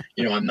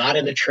 I'm not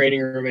in the training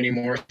room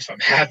anymore, so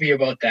I'm happy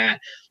about that.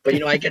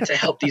 But I get to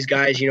help these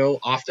guys,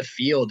 off the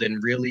field,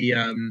 and really,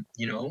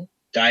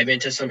 dive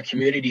into some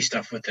community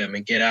stuff with them,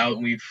 and get out.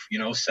 And we've,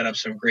 set up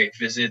some great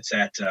visits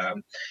at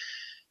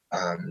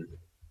um,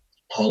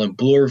 Holland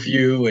Bloor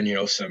View,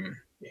 and some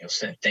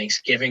some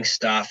Thanksgiving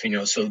stuff.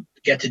 So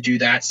get to do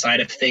that side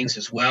of things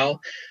as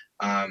well.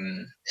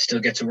 Still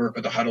get to work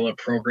with the Huddle Up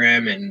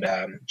program, and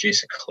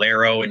Jason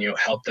Calero, and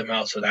help them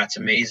out. So that's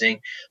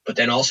amazing. But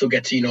then also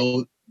get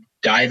to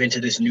dive into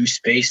this new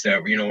space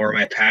that where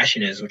my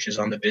passion is, which is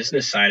on the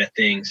business side of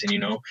things.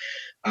 And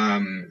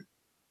um,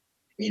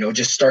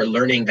 just start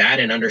learning that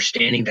and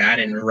understanding that,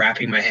 and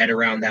wrapping my head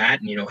around that,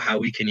 and how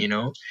we can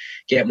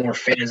get more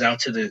fans out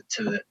to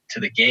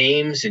the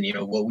games, and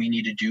what we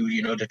need to do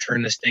to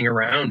turn this thing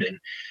around. And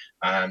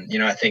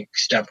I think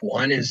step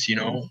one is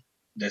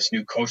this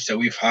new coach that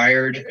we've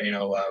hired,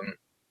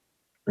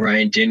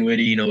 Ryan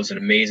Dinwiddie, is an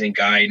amazing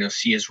guy.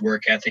 See his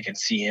work ethic, and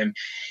see him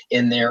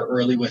in there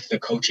early with the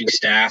coaching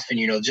staff,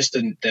 and just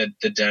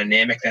the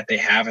dynamic that they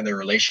have, and the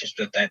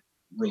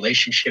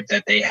relationship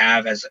that they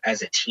have as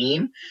a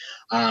team.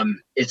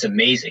 It's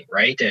amazing,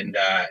 right? And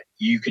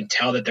you can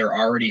tell that they're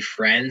already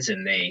friends,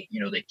 and they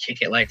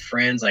kick it like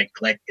friends, like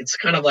it's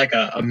kind of like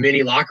a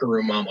mini locker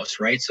room almost,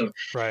 right? So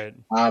Right.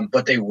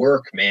 but they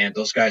work, man.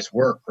 Those guys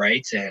work,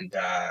 right? And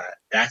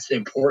that's the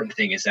important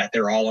thing, is that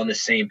they're all on the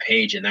same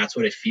page, and that's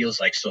what it feels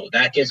like. So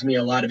that gives me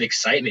a lot of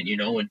excitement,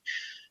 and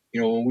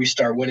when we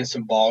start winning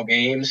some ball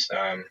games,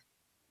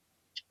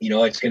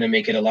 it's going to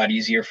make it a lot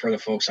easier for the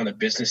folks on the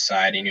business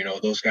side. And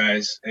those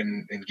guys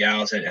and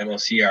gals at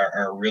MLC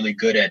are really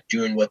good at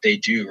doing what they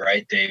do,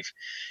 right? They've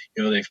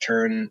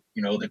turned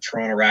the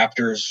Toronto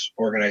Raptors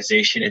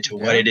organization into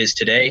what Yeah. it is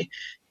today.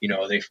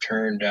 They've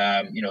turned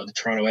the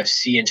Toronto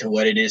FC into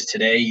what it is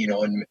today.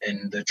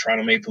 And the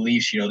Toronto Maple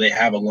Leafs, they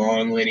have a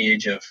long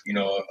lineage of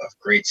of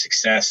great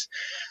success.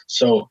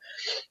 So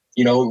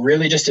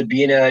really just to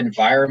be in an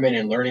environment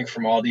and learning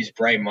from all these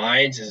bright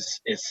minds is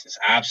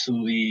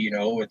absolutely,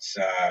 it's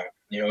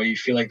you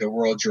feel like the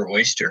world's your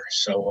oyster.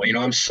 So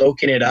I'm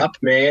soaking it up,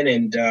 man.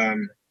 And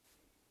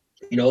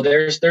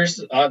there's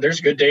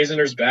good days, and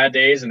there's bad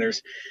days, and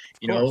there's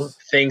Of course.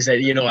 things that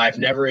I've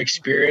never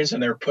experienced,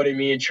 and they're putting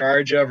me in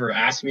charge of, or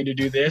asked me to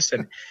do this.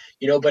 And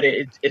but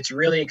it's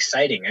really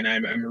exciting, and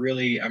I'm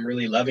really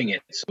loving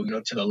it. So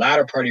to the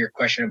latter part of your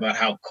question about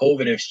how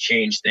COVID has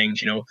changed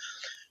things,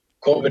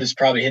 COVID has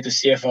probably hit the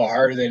CFL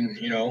harder than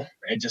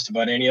just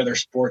about any other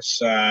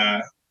sports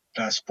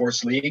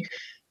league.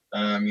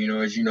 As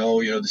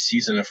the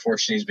season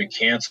unfortunately has been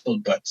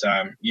canceled, but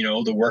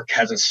the work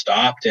hasn't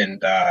stopped,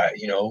 and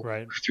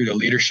Right. through the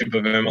leadership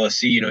of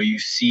MLSE, you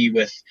see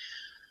with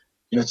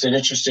it's an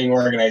interesting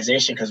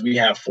organization because we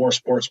have 4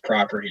 sports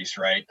properties,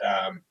 right?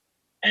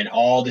 And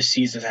all the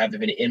seasons have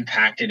been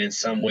impacted in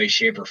some way,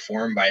 shape, or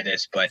form by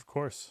this. But Of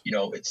course.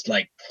 it's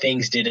like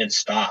things didn't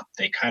stop.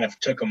 They kind of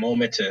took a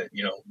moment to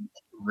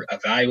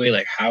evaluate,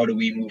 like, how do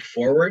we move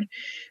forward,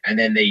 and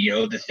then they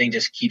the thing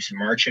just keeps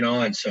marching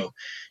on. So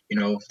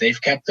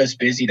they've kept us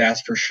busy,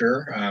 that's for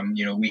sure.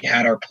 We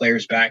had our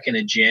players back in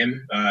the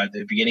gym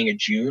the beginning of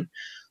June.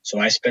 So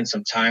I spent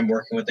some time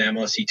working with the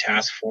MLSE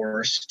task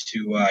force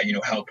to,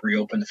 help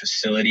reopen the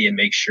facility and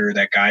make sure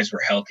that guys were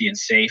healthy and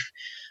safe.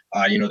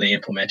 They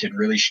implemented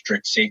really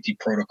strict safety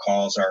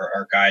protocols.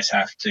 Our guys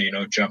have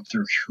to, jump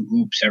through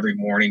hoops every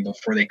morning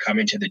before they come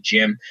into the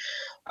gym,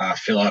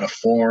 fill out a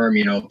form,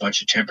 a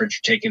bunch of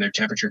taking their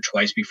temperature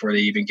twice before they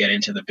even get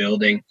into the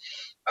building.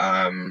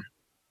 And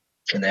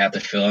they have to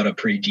fill out a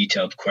pretty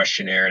detailed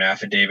questionnaire and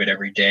affidavit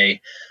every day.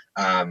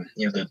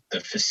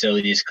 The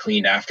facility is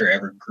cleaned after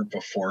every group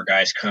of 4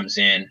 guys comes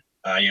in,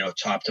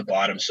 top to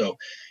bottom. So,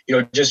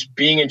 just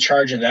being in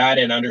charge of that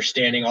and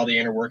understanding all the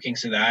inner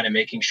workings of that and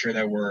making sure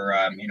that we're,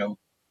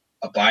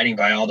 abiding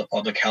by all the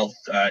public health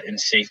and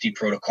safety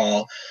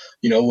protocol,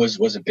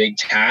 was a big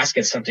task.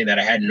 It's something that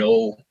I had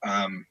no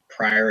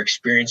prior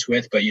experience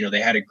with, but,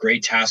 they had a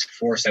great task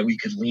force that we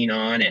could lean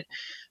on. And,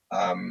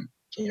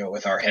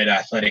 with our head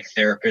athletic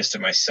therapist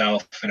and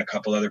myself and a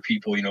couple other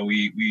people,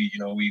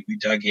 we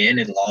dug in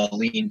and all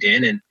leaned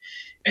in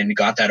and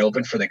got that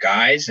open for the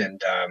guys.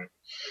 And,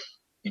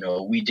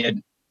 we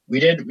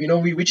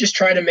just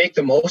try to make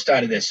the most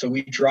out of this. So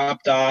we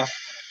dropped off,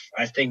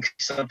 I think,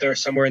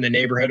 somewhere in the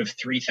neighborhood of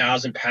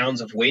 3,000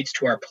 pounds of weights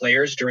to our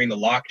players during the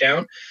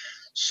lockdown.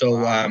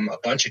 So Wow. a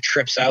bunch of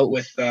trips out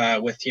with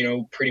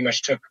pretty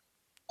much took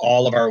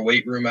all of our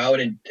weight room out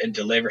and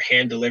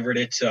hand delivered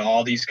it to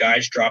all these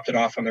guys, dropped it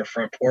off on their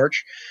front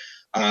porch,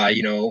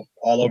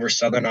 all over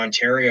Southern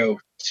Ontario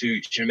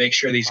to make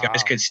sure these guys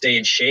Wow. could stay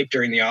in shape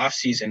during the off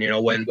season,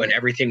 when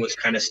everything was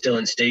kind of still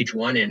in stage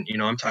 1. And,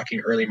 I'm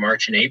talking early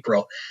March and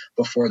April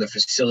before the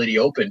facility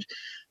opened.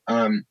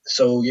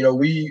 So,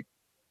 we,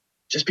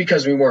 just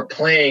because we weren't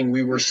playing,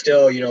 we were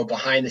still,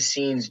 behind the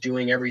scenes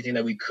doing everything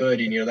that we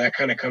could. And, that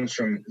kind of comes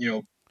from,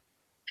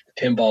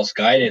 Pinball's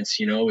guidance,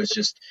 is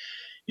just,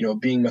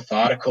 being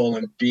methodical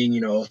and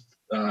being,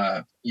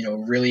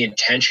 really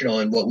intentional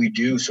in what we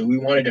do. So we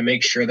wanted to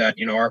make sure that,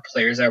 our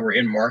players that were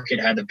in market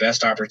had the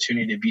best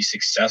opportunity to be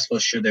successful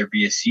should there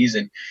be a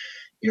season.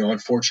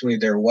 Unfortunately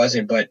there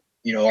wasn't, but,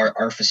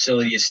 our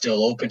facility is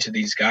still open to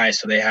these guys,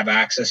 so they have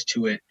access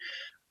to it.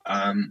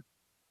 And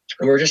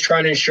we're just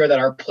trying to ensure that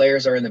our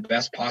players are in the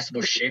best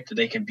possible shape that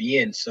they can be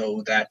in,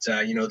 so that,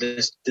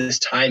 this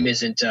time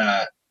isn't,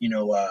 a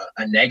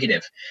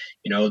negative.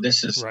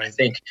 This is, Right. I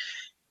think,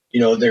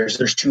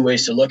 there's 2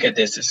 ways to look at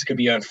this. This could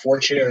be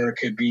unfortunate, or it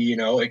could be,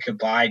 it could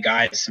buy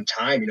guys some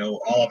time.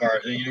 All of our,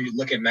 you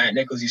look at Matt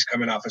Nichols, he's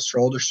coming off a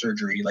shoulder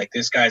surgery. Like,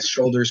 this guy's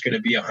shoulder is going to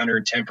be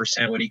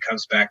 110% when he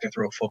comes back to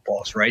throw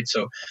footballs, right?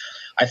 So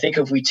I think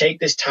if we take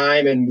this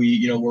time and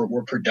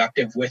we're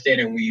productive with it,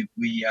 and we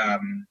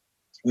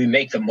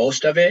make the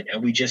most of it,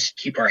 and we just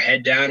keep our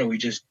head down, and we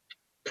just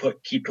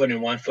keep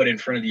putting one foot in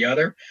front of the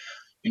other,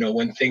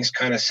 when things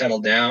kind of settle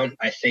down,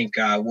 I think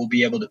we'll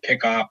be able to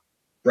pick up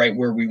right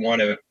where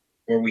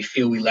we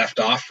feel we left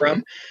off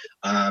from.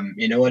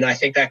 And I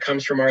think that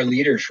comes from our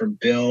leaders, from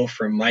Bill,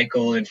 from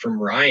Michael, and from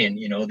Ryan.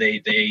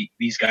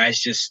 These guys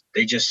just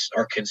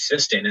are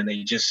consistent, and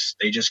they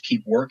just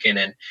keep working.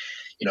 And,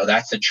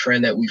 that's the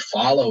trend that we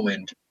follow.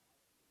 And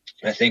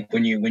I think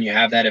when you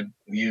have that,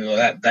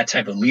 that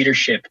type of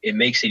leadership, it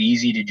makes it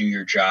easy to do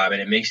your job,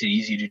 and it makes it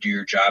easy to do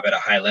your job at a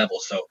high level.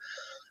 So,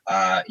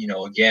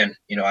 again,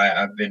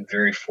 I've been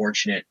very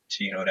fortunate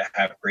to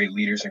have great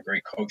leaders and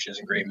great coaches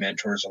and great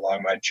mentors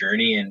along my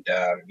journey. And,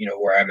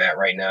 where I'm at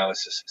right now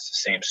is it's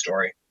the same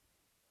story.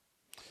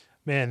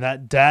 Man,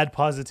 that dad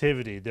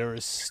positivity, there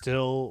is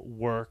still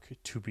work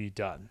to be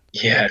done.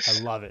 Yes.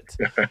 I love it.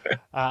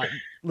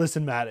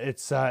 Listen, Matt,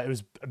 it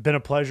was been a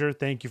pleasure.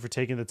 Thank you for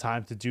taking the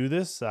time to do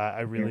this.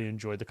 I really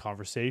enjoyed the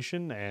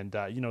conversation, and,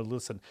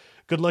 listen,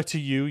 good luck to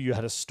you. You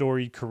had a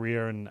storied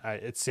career, and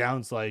it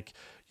sounds like,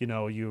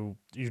 you're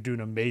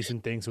doing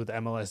amazing things with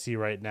MLSE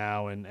right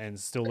now, and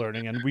still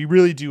learning. And we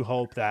really do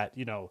hope that,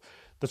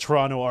 the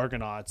Toronto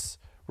Argonauts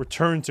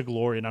return to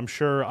glory. And I'm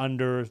sure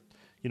under,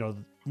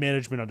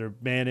 management under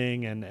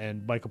Manning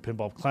and Michael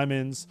Pinball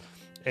Clemens,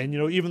 and,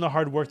 even the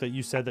hard work that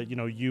you said that,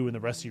 you and the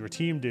rest of your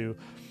team do,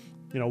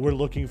 we're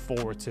looking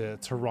forward to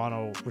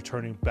Toronto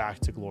returning back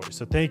to glory.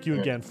 So thank you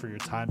again for your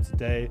time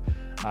today.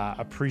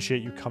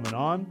 Appreciate you coming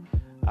on.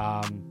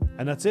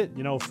 And that's it,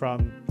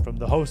 from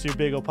the host of your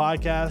Bagel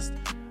podcast,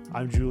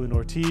 I'm Julian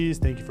Ortiz.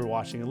 Thank you for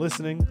watching and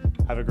listening.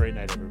 Have a great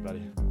night,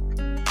 everybody.